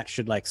think that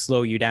should like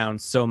slow you down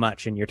so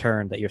much in your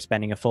turn that you're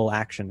spending a full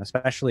action,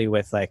 especially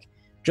with like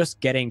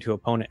just getting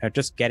to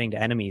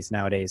enemies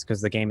nowadays,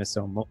 because the game is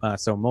so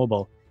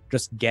mobile.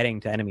 Just getting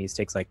to enemies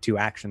takes like 2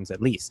 actions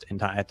at least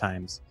at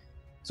times.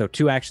 So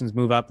 2 actions,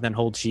 move up, then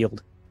hold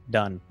shield,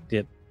 done.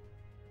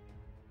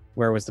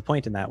 Where was the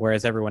point in that?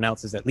 Whereas everyone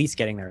else is at least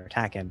getting their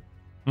attack in,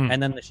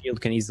 and then the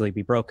shield can easily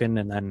be broken,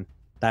 and then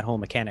that whole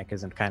mechanic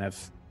isn't kind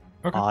of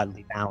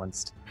oddly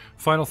balanced.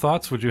 Final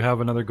thoughts? Would you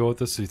have another go at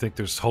this? Do you think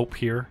there's hope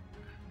here?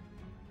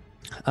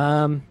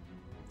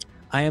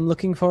 I am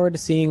looking forward to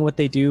seeing what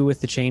they do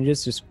with the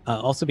changes, just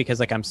also because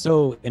like I'm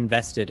so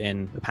invested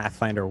in the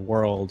Pathfinder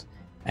world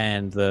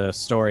and the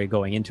story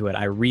going into it.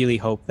 I really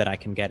hope that I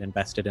can get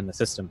invested in the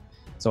system.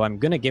 So I'm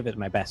going to give it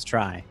my best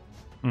try.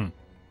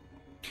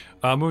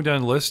 Moving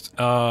down the list,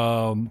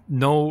 no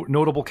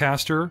notable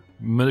caster,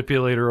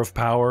 manipulator of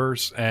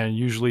powers, and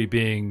usually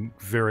being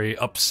very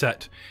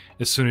upset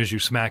as soon as you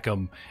smack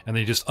him, and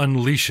then he just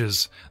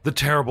unleashes the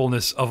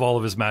terribleness of all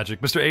of his magic.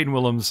 Mr. Aidan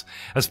Willems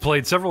has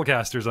played several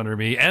casters under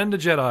me and a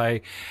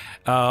Jedi.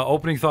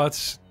 Opening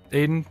thoughts,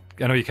 Aidan?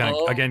 I know you kind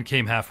of, again,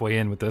 came halfway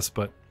in with this,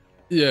 but...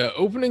 Yeah,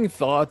 opening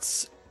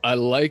thoughts, I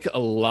like a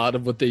lot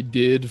of what they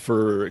did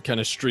for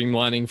kind of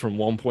streamlining from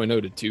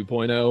 1.0 to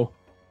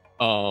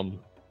 2.0.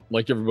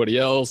 Like everybody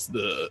else,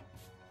 the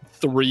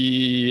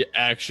 3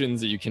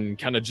 actions that you can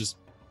kind of just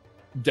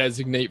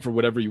designate for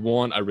whatever you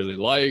want, I really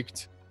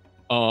liked.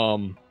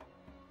 I'm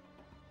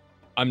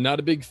not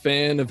a big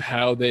fan of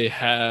how they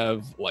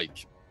have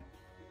like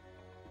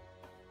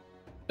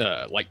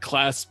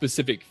class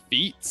specific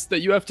feats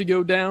that you have to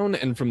go down,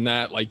 and from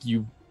that like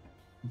you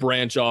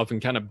branch off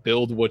and kind of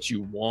build what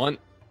you want.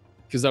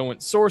 Because I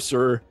went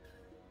sorcerer,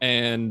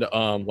 and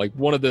like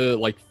one of the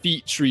like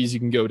feat trees you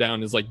can go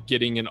down is like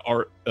getting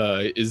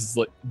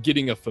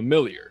getting a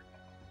familiar,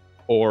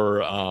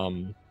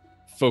 or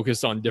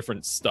focused on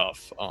different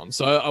stuff.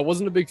 So I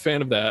wasn't a big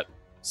fan of that.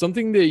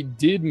 Something they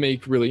did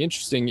make really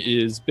interesting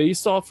is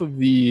based off of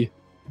the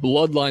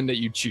bloodline that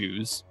you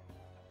choose,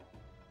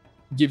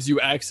 gives you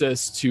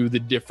access to the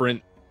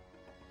different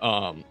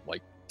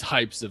like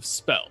types of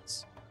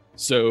spells.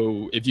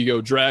 So if you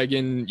go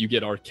dragon, you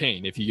get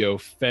arcane. If you go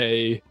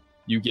fey,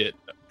 you get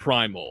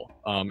primal.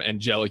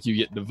 Angelic, you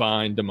get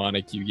divine.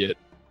 Demonic, you get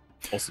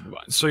also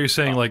divine. So you're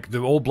saying like the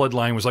old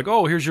bloodline was like,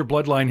 oh, here's your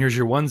bloodline, here's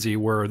your onesie,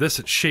 where this,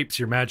 it shapes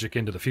your magic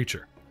into the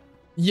future.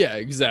 Yeah,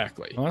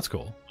 exactly. Oh, that's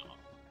cool.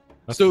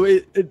 So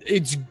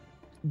it's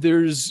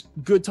there's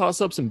good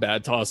toss-ups and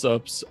bad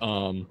toss-ups.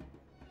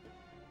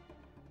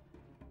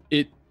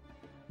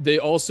 They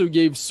also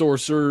gave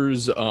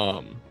sorcerers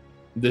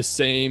the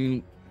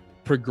same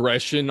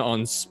progression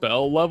on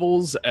spell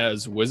levels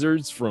as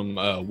wizards from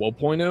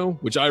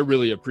 1.0, which I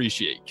really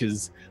appreciate,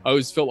 because I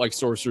always felt like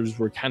sorcerers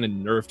were kind of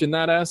nerfed in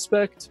that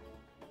aspect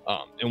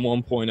in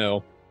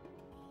 1.0.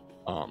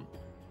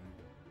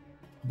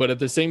 But at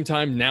the same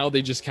time, now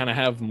they just kind of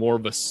have more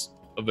of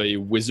a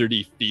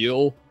wizardy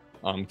feel,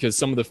 because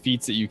some of the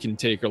feats that you can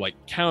take are like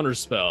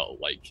counterspell,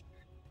 like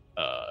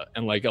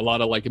and like a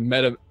lot of like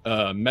meta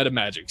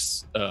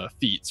magics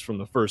feats from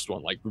the first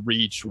one, like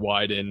reach,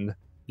 widen,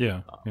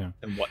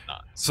 and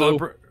whatnot.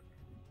 So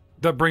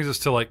that brings us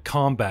to like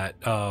combat.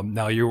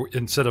 Now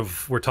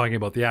we're talking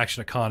about the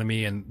action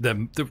economy, and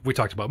then we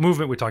talked about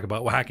movement, we talked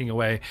about hacking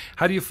away.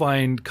 How do you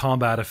find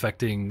combat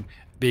affecting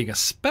being a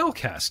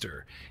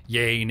spellcaster?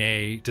 Yay,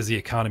 nay, does the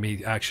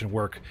economy action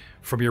work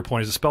from your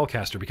point as a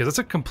spellcaster? Because it's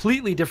a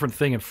completely different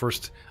thing in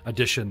first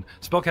edition.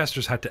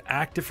 Spellcasters had to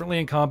act differently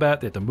in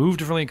combat, they had to move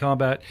differently in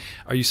combat.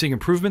 Are you seeing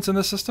improvements in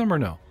this system or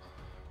no?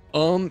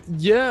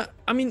 Yeah,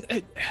 I mean,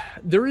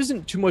 there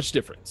isn't too much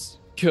difference,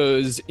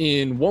 because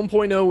in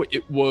 1.0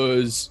 it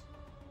was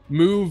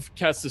move,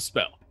 cast a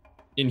spell.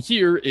 In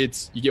here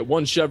it's you get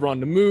 1 chevron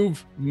to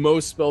move.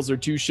 Most spells are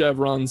 2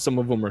 chevrons, some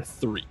of them are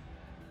 3.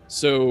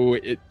 So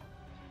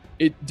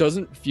it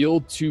doesn't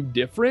feel too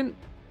different,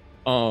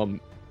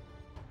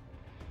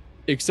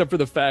 except for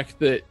the fact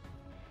that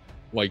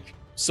like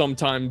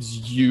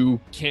sometimes you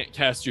can't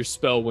cast your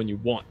spell when you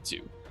want to,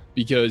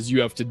 because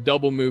you have to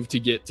double move to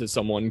get to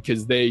someone,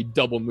 because they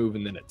double move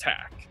and then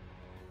attack.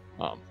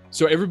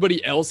 So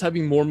everybody else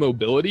having more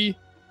mobility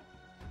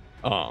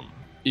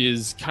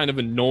is kind of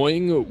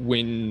annoying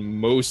when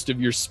most of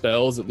your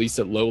spells, at least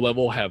at low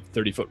level, have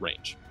 30-foot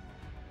range.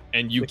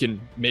 And you can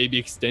maybe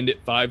extend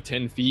it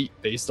 5-10 feet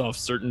based off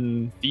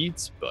certain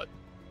feats, but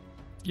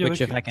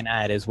which, if I can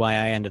add, is why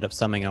I ended up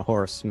summoning a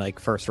horse like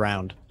first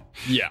round.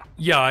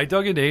 Yeah, I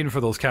dug into Aiden for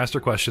those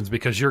caster questions,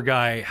 because your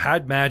guy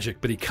had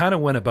magic, but he kind of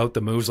went about the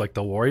moves like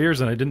the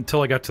warriors, and I didn't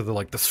till I got to the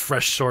like this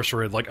fresh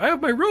sorcerer, like I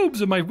have my robes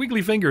and my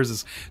wiggly fingers,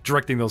 is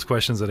directing those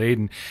questions at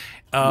Aiden.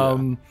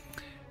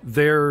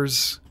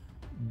 There's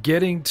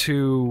getting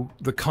to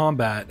the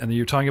combat, and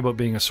you're talking about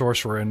being a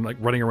sorcerer and like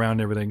running around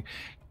and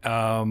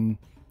everything.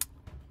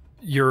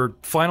 Your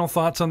final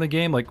thoughts on the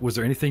game? Like, was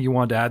there anything you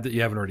wanted to add that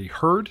you haven't already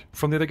heard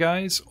from the other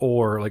guys,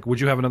 or like,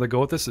 would you have another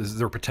go at this? Is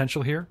there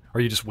potential here? Or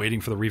are you just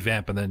waiting for the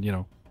revamp and then, you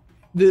know?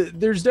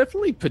 There's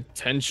definitely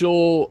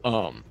potential,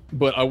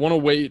 but I want to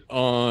wait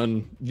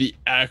on the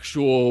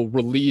actual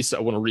release. I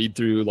want to read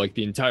through like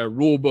the entire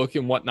rule book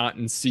and whatnot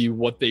and see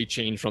what they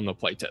change from the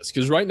playtest.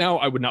 Because right now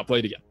I would not play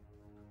it again.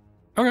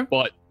 Okay.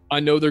 But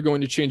I know they're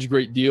going to change a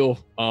great deal.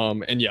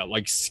 And yeah,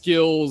 like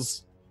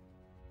skills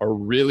are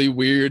really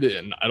weird,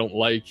 and I don't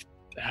like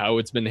how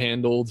it's been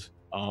handled.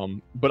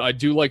 But I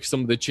do like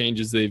some of the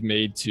changes they've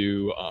made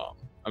to,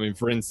 I mean,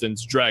 for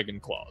instance, Dragon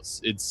Claws.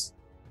 It's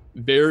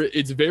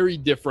very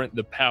different,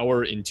 the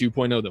power in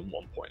 2.0 than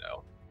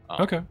 1.0.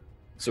 Okay.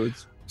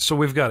 So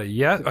we've got a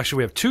yes. Actually,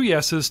 we have 2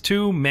 yeses,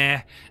 2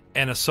 meh,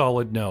 and a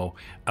solid no.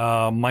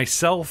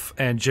 Myself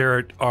and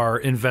Jarrett are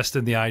invested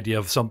in the idea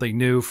of something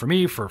new for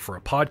me, for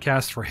a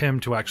podcast, for him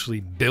to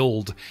actually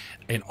build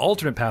an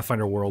alternate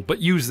Pathfinder world, but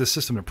use this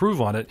system to improve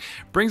on it.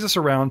 Brings us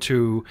around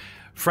to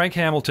Frank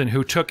Hamilton,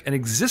 who took an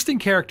existing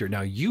character.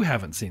 Now, you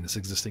haven't seen this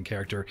existing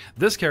character.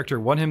 This character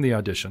won him the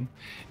audition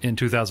in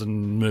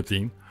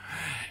 2015.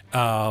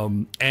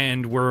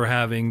 And we're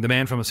having the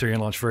Man from Assyrian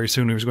launch very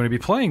soon, who's going to be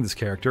playing this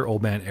character,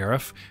 Old Man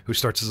Arif, who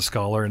starts as a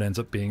scholar and ends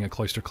up being a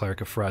cloister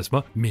cleric of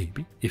Pharasma,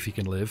 maybe, if he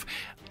can live.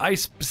 I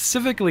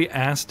specifically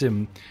asked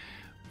him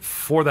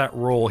for that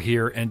role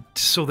here, and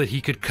so that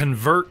he could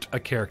convert a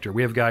character.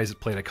 We have guys that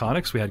played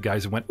Iconics. We had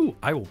guys that went, ooh,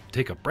 I will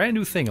take a brand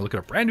new thing and look at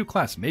a brand new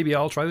class. Maybe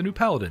I'll try the new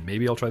Paladin.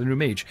 Maybe I'll try the new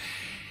Mage.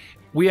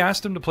 We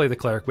asked him to play the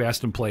cleric. We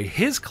asked him to play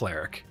his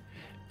cleric.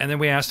 And then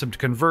we asked him to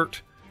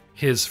convert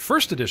his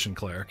first edition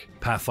cleric,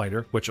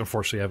 Pathfinder, which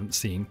unfortunately I haven't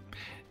seen,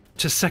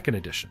 to second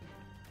edition.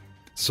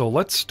 So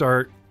let's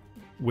start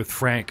with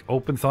Frank.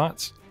 Open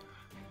thoughts?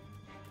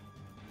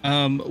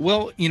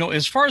 Well, you know,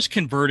 as far as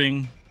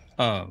converting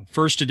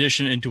first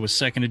edition into a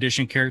second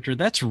edition character,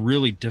 that's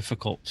really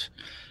difficult.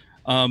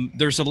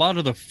 There's a lot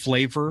of the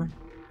flavor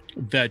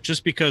that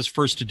just because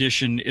first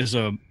edition is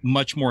a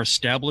much more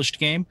established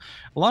game,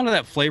 a lot of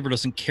that flavor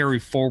doesn't carry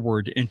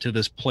forward into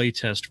this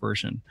playtest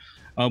version.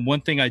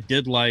 One thing I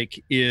did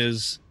like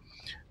is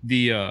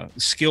the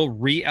skill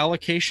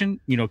reallocation,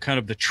 kind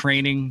of the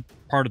training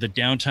part of the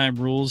downtime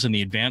rules in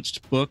the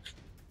advanced book,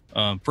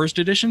 first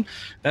edition.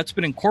 That's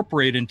been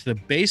incorporated into the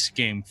base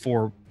game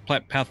for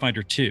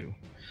Pathfinder 2.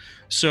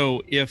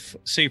 So if,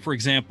 say, for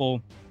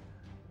example,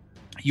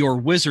 your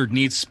wizard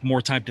needs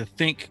more time to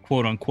think,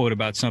 quote unquote,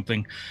 about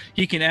something,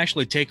 he can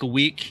actually take a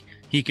week.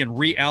 He can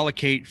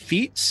reallocate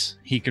feats.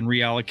 He can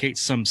reallocate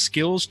some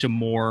skills to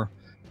more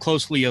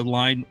closely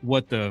align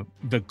what the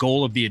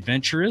goal of the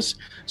adventure is.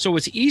 So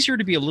it's easier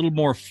to be a little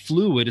more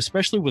fluid,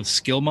 especially with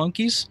skill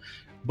monkeys,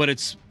 but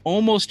it's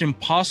almost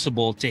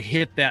impossible to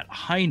hit that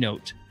high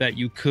note that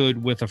you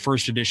could with a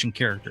first edition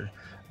character.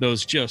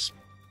 Those just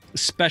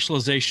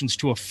specializations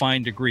to a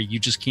fine degree you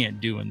just can't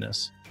do in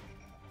this.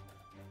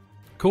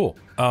 Cool.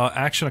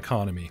 Action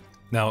economy.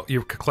 Now,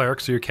 you're cleric,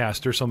 so you're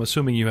caster, so I'm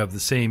assuming you have the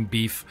same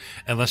beef,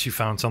 unless you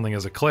found something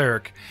as a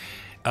cleric.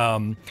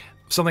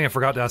 Something I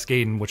forgot to ask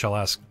Aiden, which I'll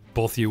ask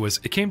both of you, was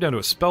it came down to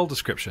a spell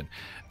description.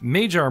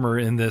 Mage armor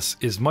in this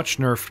is much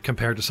nerfed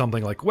compared to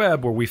something like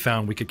web, where we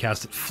found we could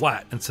cast it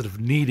flat instead of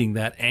needing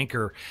that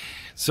anchor.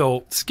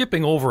 So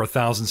skipping over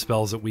 1,000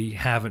 spells that we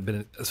haven't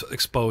been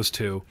exposed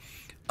to,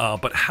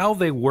 but how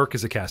they work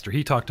as a caster.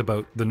 He talked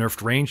about the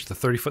nerfed range, the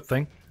 30-foot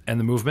thing, and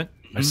the movement.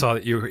 I saw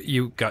that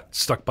you got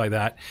stuck by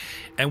that.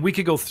 And we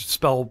could go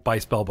spell by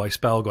spell by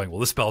spell going, well,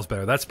 this spell's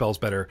better, that spell's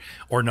better,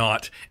 or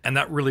not. And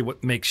that really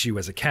what makes you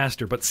as a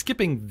caster. But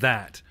skipping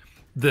that,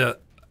 the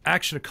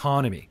action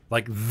economy,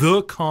 like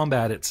the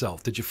combat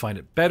itself, did you find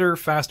it better,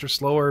 faster,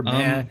 slower?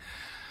 I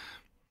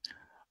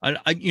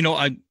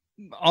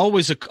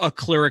always a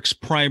cleric's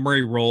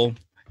primary role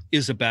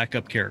is a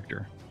backup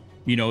character.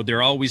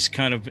 They're always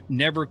kind of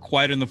never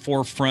quite in the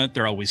forefront.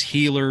 They're always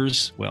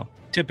healers. Well,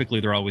 typically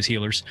they're always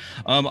healers.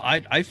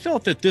 I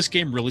felt that this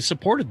game really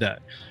supported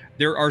that.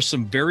 There are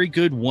some very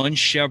good one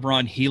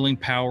chevron healing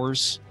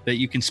powers that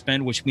you can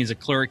spend, which means a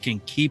cleric can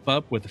keep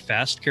up with the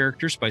fast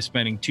characters by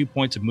spending 2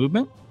 points of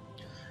movement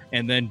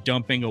and then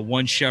dumping a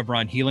one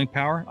chevron healing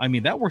power. I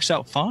mean, that works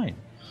out fine.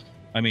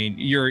 I mean,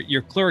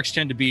 your clerics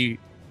tend to be,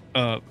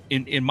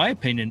 in my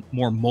opinion,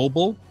 more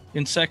mobile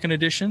in second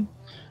edition,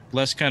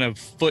 less kind of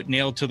foot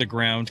nailed to the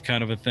ground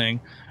kind of a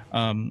thing.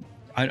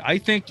 I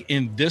think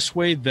in this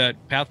way that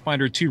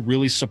Pathfinder 2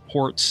 really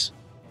supports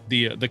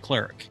the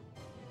cleric.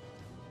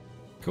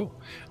 Cool.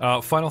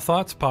 Final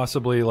thoughts,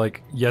 possibly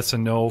like yes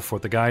and no for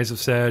what the guys have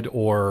said,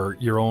 or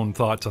your own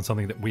thoughts on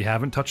something that we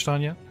haven't touched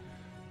on yet?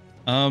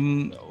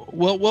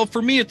 Well,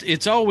 for me,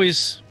 it's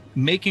always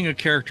making a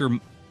character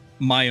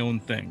my own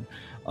thing.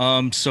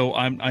 So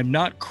I'm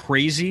not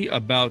crazy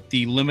about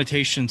the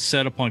limitations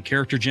set upon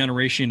character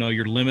generation.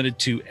 You're limited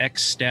to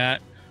X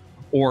stat,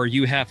 or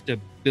you have to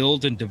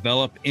build and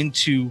develop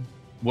into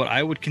what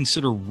I would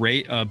consider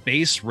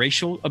base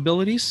racial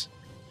abilities.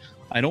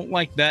 I don't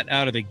like that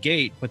out of the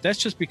gate, but that's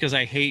just because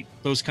I hate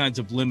those kinds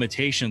of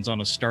limitations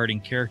on a starting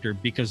character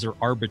because they're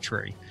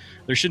arbitrary.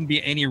 There shouldn't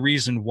be any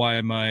reason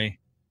why my,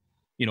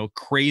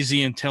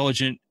 crazy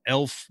intelligent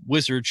elf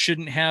wizard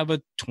shouldn't have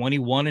a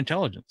 21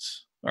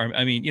 intelligence.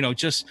 I mean,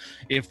 just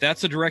if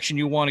that's the direction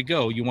you want to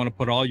go, you want to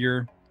put all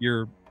your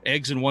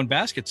eggs in one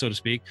basket, so to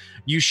speak,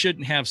 you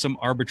shouldn't have some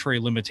arbitrary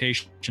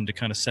limitation to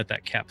kind of set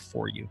that cap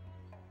for you.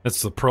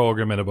 That's the pro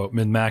argument about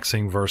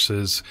min-maxing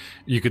versus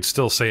you could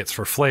still say it's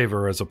for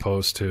flavor as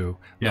opposed to...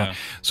 Yeah.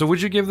 So would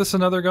you give this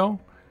another go?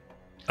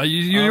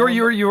 You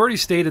already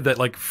stated that,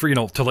 like, for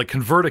to like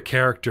convert a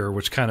character,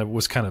 which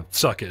was kind of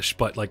suckish,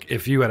 but like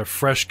if you had a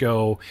fresh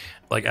go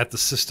like at the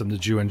system,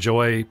 did you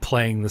enjoy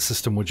playing the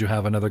system? Would you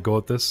have another go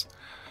at this?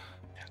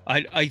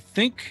 I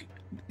think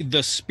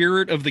the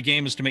spirit of the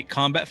game is to make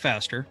combat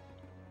faster.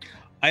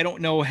 I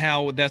don't know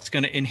how that's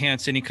going to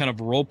enhance any kind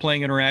of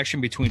role-playing interaction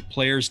between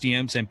players,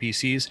 DMs,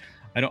 NPCs.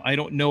 I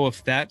don't know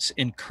if that's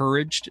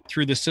encouraged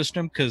through the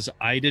system, because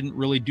I didn't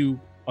really do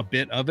a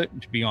bit of it,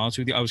 to be honest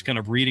with you. I was kind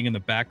of reading in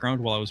the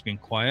background while I was being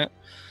quiet.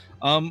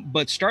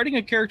 But starting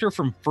a character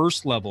from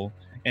first level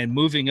and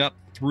moving up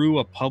through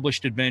a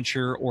published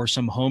adventure or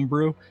some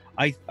homebrew,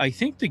 I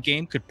think the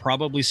game could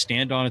probably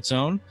stand on its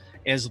own,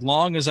 as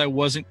long as I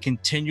wasn't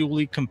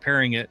continually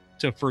comparing it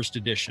to first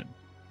edition.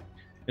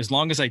 As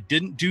long as I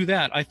didn't do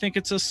that, I think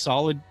it's a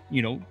solid,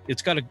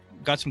 it's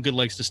got some good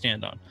legs to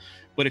stand on.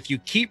 But if you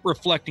keep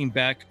reflecting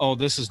back, oh,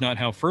 this is not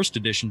how first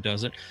edition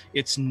does it,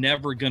 it's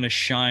never going to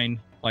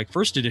shine like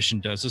first edition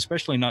does,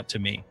 especially not to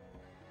me.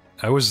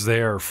 I was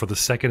there for the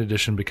second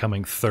edition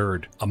becoming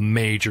third, a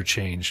major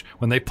change.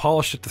 When they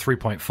polished it to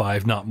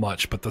 3.5, not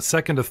much, but the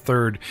second to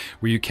third,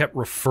 where you kept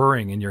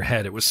referring in your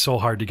head, it was so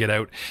hard to get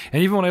out.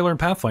 And even when I learned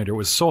Pathfinder, it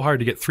was so hard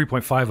to get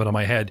 3.5 out of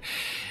my head.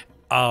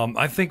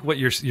 I think what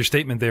your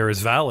statement there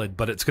is valid,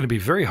 but it's going to be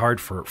very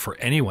hard for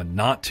anyone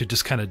not to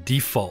just kind of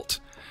default.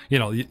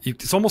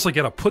 It's almost like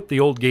you got to put the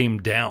old game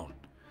down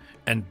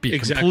and be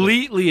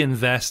completely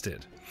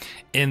invested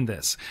in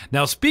this.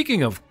 Now,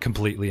 speaking of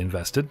completely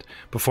invested,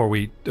 before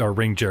we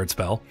ring Jared's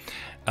bell,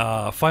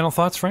 final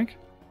thoughts, Frank?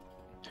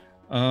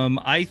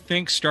 I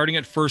think starting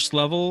at first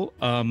level,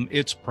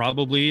 it's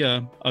probably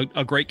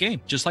a great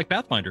game, just like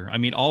Pathfinder. I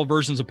mean, all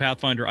versions of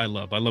Pathfinder I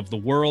love. I love the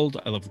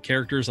world, I love the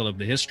characters, I love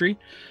the history.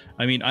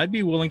 I mean, I'd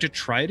be willing to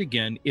try it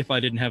again if I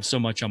didn't have so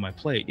much on my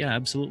plate. Yeah,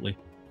 absolutely.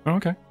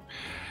 Okay.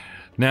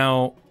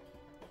 Now,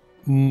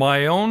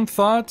 my own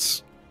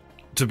thoughts,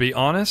 to be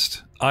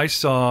honest, I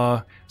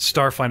saw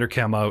Starfinder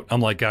come out. I'm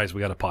like, guys,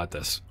 we got to pod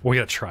this. We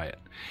got to try it.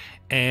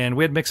 And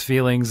we had mixed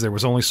feelings. There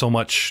was only so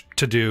much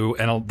to do,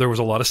 and there was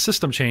a lot of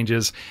system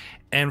changes.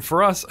 And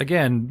for us,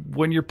 again,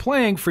 when you're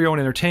playing for your own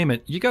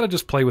entertainment, you got to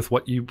just play with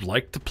what you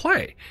like to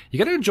play. You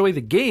got to enjoy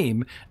the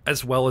game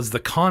as well as the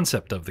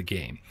concept of the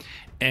game.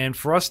 And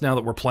for us, now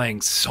that we're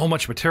playing so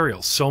much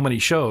material, so many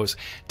shows,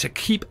 to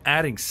keep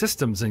adding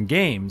systems and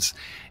games,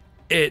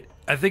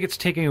 I think it's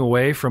taking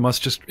away from us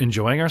just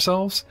enjoying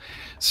ourselves.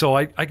 So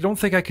I don't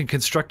think I can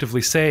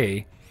constructively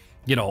say,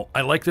 you know, I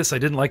like this, I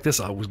didn't like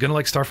this, I was going to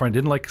like Starfinder, I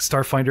didn't like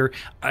Starfinder.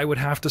 I would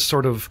have to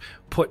sort of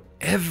put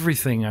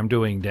everything I'm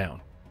doing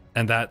down.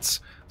 And that's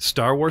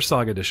Star Wars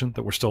Saga Edition,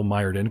 that we're still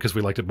mired in because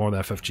we liked it more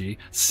than FFG,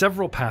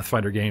 several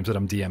Pathfinder games that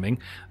I'm DMing,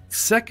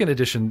 second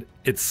edition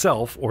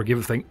itself, or give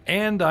a thing,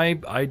 and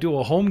I do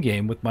a home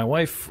game with my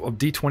wife of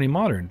D20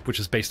 Modern, which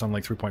is based on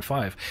like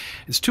 3.5.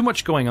 It's too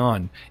much going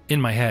on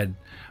in my head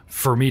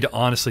for me to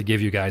honestly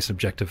give you guys an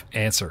objective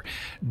answer.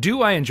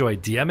 Do I enjoy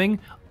DMing?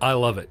 I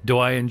love it. Do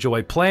I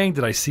enjoy playing?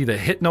 Did I see the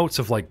hit notes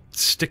of like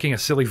sticking a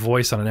silly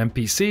voice on an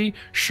NPC?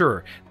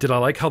 Sure. Did I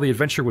like how the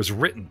adventure was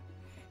written?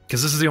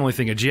 Because this is the only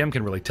thing a GM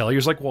can really tell you.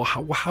 It's like, well,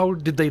 how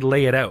did they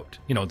lay it out?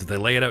 You know, did they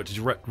lay it out? Did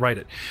you write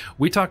it?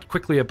 We talked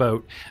quickly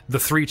about the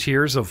 3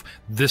 tiers of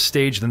this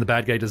stage, then the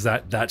bad guy does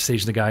that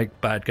stage, the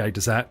bad guy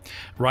does that.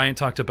 Ryan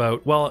talked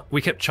about, well,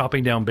 we kept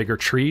chopping down bigger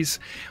trees.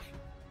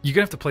 You're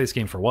going to have to play this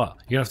game for a while.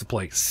 You're going to have to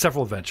play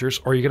several adventures,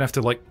 or you're going to have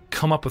to like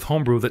come up with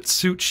homebrew that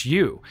suits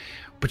you.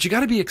 But you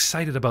got to be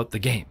excited about the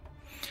game.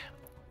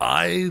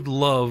 I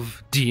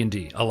love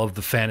D&D. I love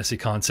the fantasy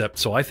concept,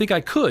 so I think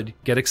I could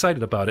get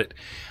excited about it.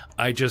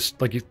 I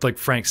just, like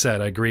Frank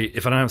said, I agree.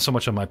 If I don't have so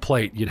much on my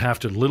plate, you'd have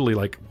to literally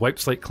like wipe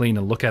slate clean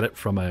and look at it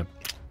from a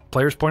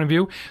player's point of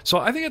view. So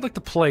I think I'd like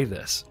to play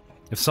this.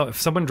 If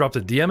someone dropped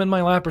a DM in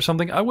my lap or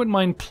something, I wouldn't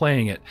mind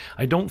playing it.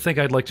 I don't think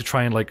I'd like to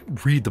try and like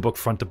read the book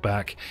front to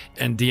back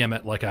and DM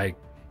it like I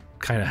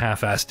kind of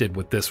half-assed did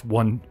with this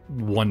one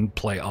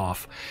play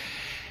off.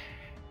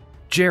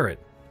 Jared,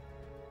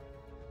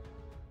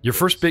 your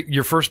first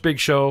big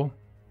show.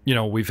 You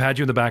know, we've had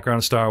you in the background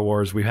of Star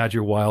Wars. We've had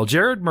you a while.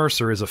 Jared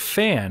Mercer is a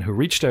fan who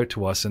reached out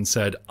to us and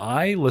said,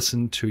 I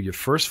listened to your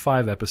first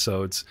 5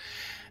 episodes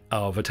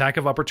of Attack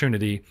of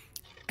Opportunity,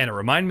 and it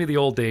reminded me of the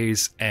old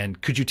days, and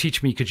could you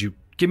teach me, could you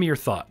give me your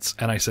thoughts?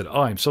 And I said,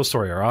 oh, I'm so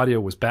sorry. Our audio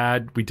was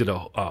bad. We did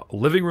a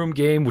living room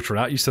game, which we're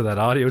not used to that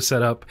audio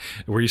setup.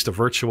 We're used to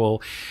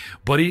virtual.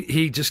 But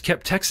he just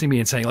kept texting me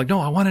and saying, like, no,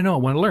 I want to know. I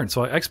want to learn.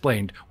 So I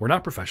explained, we're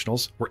not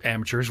professionals. We're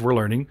amateurs. We're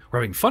learning. We're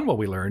having fun while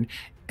we learn.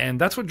 And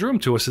that's what drew him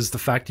to us, is the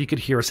fact he could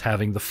hear us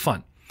having the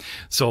fun.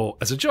 So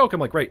as a joke, I'm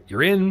like, right,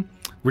 you're in.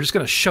 We're just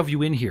going to shove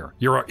you in here.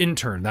 You're our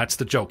intern. That's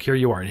the joke. Here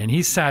you are. And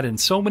he's sat in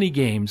so many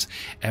games,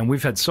 and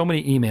we've had so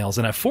many emails,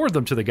 and I forward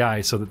them to the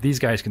guys so that these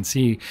guys can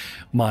see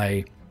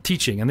my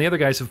teaching. And the other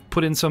guys have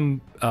put in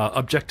some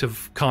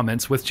objective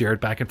comments with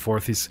Jared back and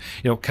forth. He's,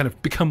 you know, kind of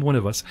become one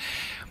of us.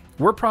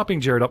 We're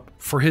propping Jared up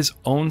for his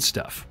own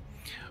stuff,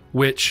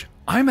 which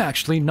I'm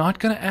actually not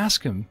going to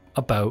ask him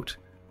about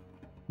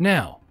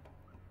now,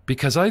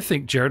 because I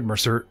think Jared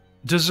Mercer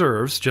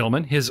deserves,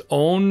 gentlemen, his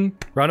own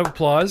round of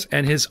applause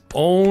and his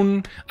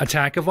own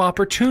Attack of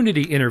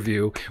Opportunity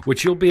interview,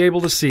 which you'll be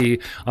able to see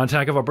on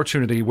Attack of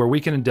Opportunity, where we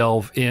can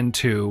delve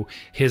into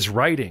his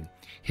writing,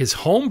 his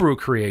homebrew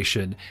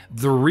creation,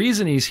 the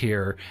reason he's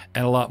here,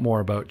 and a lot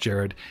more about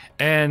Jared.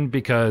 And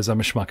because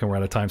I'm a schmuck and we're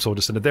out of time, so we'll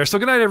just end it there. So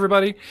good night,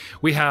 everybody.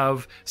 We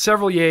have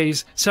several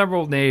yays,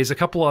 several nays, a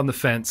couple on the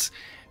fence,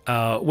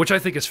 which I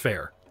think is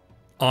fair.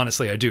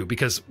 Honestly, I do.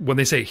 Because when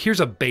they say,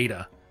 here's a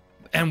beta,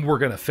 and we're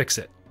going to fix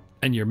it,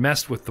 and you're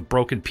messed with the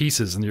broken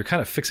pieces, and you're kind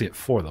of fixing it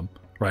for them,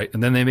 right?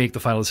 And then they make the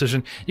final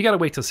decision. You got to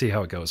wait to see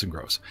how it goes and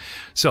grows.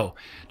 So,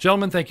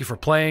 gentlemen, thank you for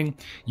playing.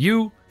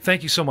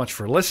 Thank you so much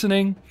for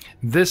listening.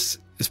 This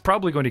is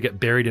probably going to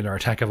get buried in our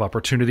Attack of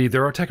Opportunity.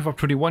 There are Attack of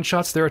Opportunity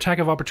one-shots. There are Attack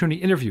of Opportunity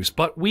interviews.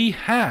 But we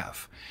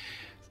have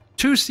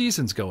 2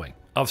 seasons going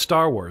of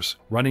Star Wars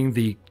running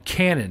the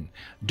canon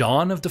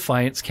Dawn of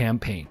Defiance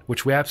campaign,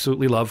 which we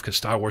absolutely love because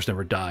Star Wars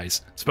never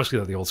dies, especially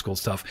the old school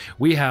stuff.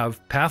 We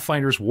have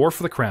Pathfinder's War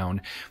for the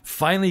Crown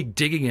finally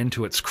digging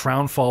into its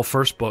Crownfall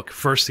first book,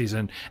 first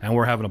season, and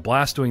we're having a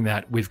blast doing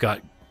that. We've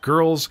got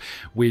girls,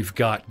 we've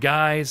got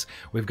guys,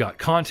 we've got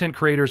content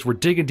creators. We're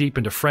digging deep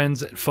into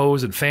friends,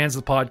 foes, and fans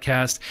of the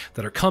podcast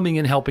that are coming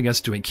in, helping us,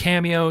 doing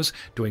cameos,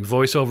 doing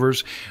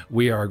voiceovers.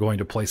 We are going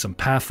to play some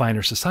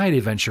Pathfinder Society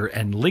Adventure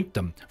and link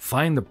them,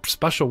 find the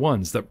special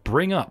ones that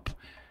bring up,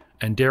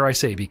 and dare I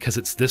say, because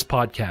it's this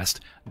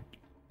podcast,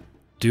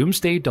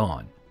 Doomsday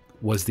Dawn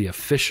was the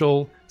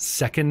official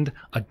 2nd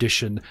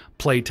edition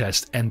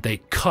playtest, and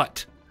they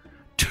cut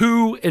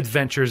 2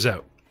 adventures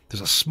out.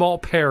 there's a small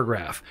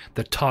paragraph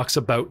that talks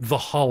about the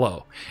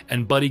Hollow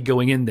and Buddy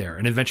going in there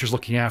and adventures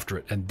looking after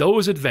it. And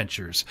those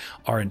adventures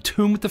are in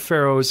tune with the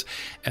Pharaohs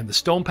and the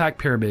Stone Pack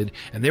Pyramid,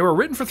 and they were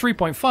written for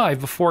 3.5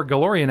 before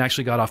Galorian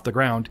actually got off the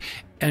ground.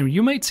 And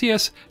you might see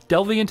us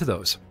delving into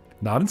those.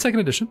 Not in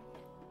second edition.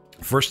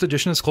 First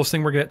edition is the closest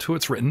thing we're going to get to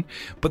it's written,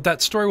 but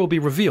that story will be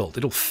revealed.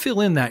 It'll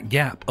fill in that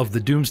gap of the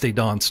Doomsday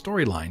Dawn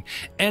storyline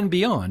and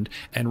beyond,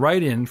 and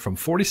right in from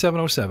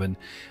 4707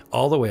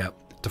 all the way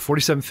up to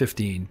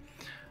 4715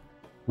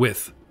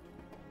 with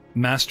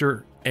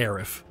Master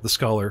Arif, the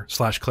scholar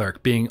 /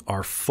 cleric, being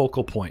our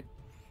focal point.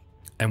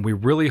 And we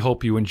really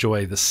hope you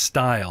enjoy the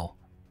style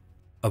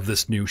of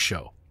this new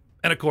show.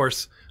 And of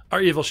course,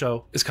 our evil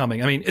show is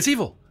coming. I mean, it's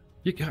evil.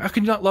 How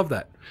can you not love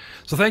that?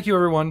 So thank you,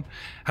 everyone.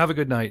 Have a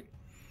good night.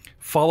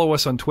 Follow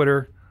us on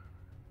Twitter.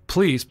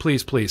 Please,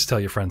 please, please tell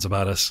your friends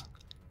about us.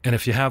 And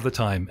if you have the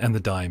time and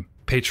the dime,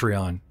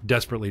 Patreon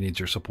desperately needs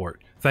your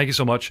support. Thank you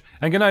so much,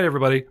 and good night,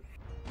 everybody.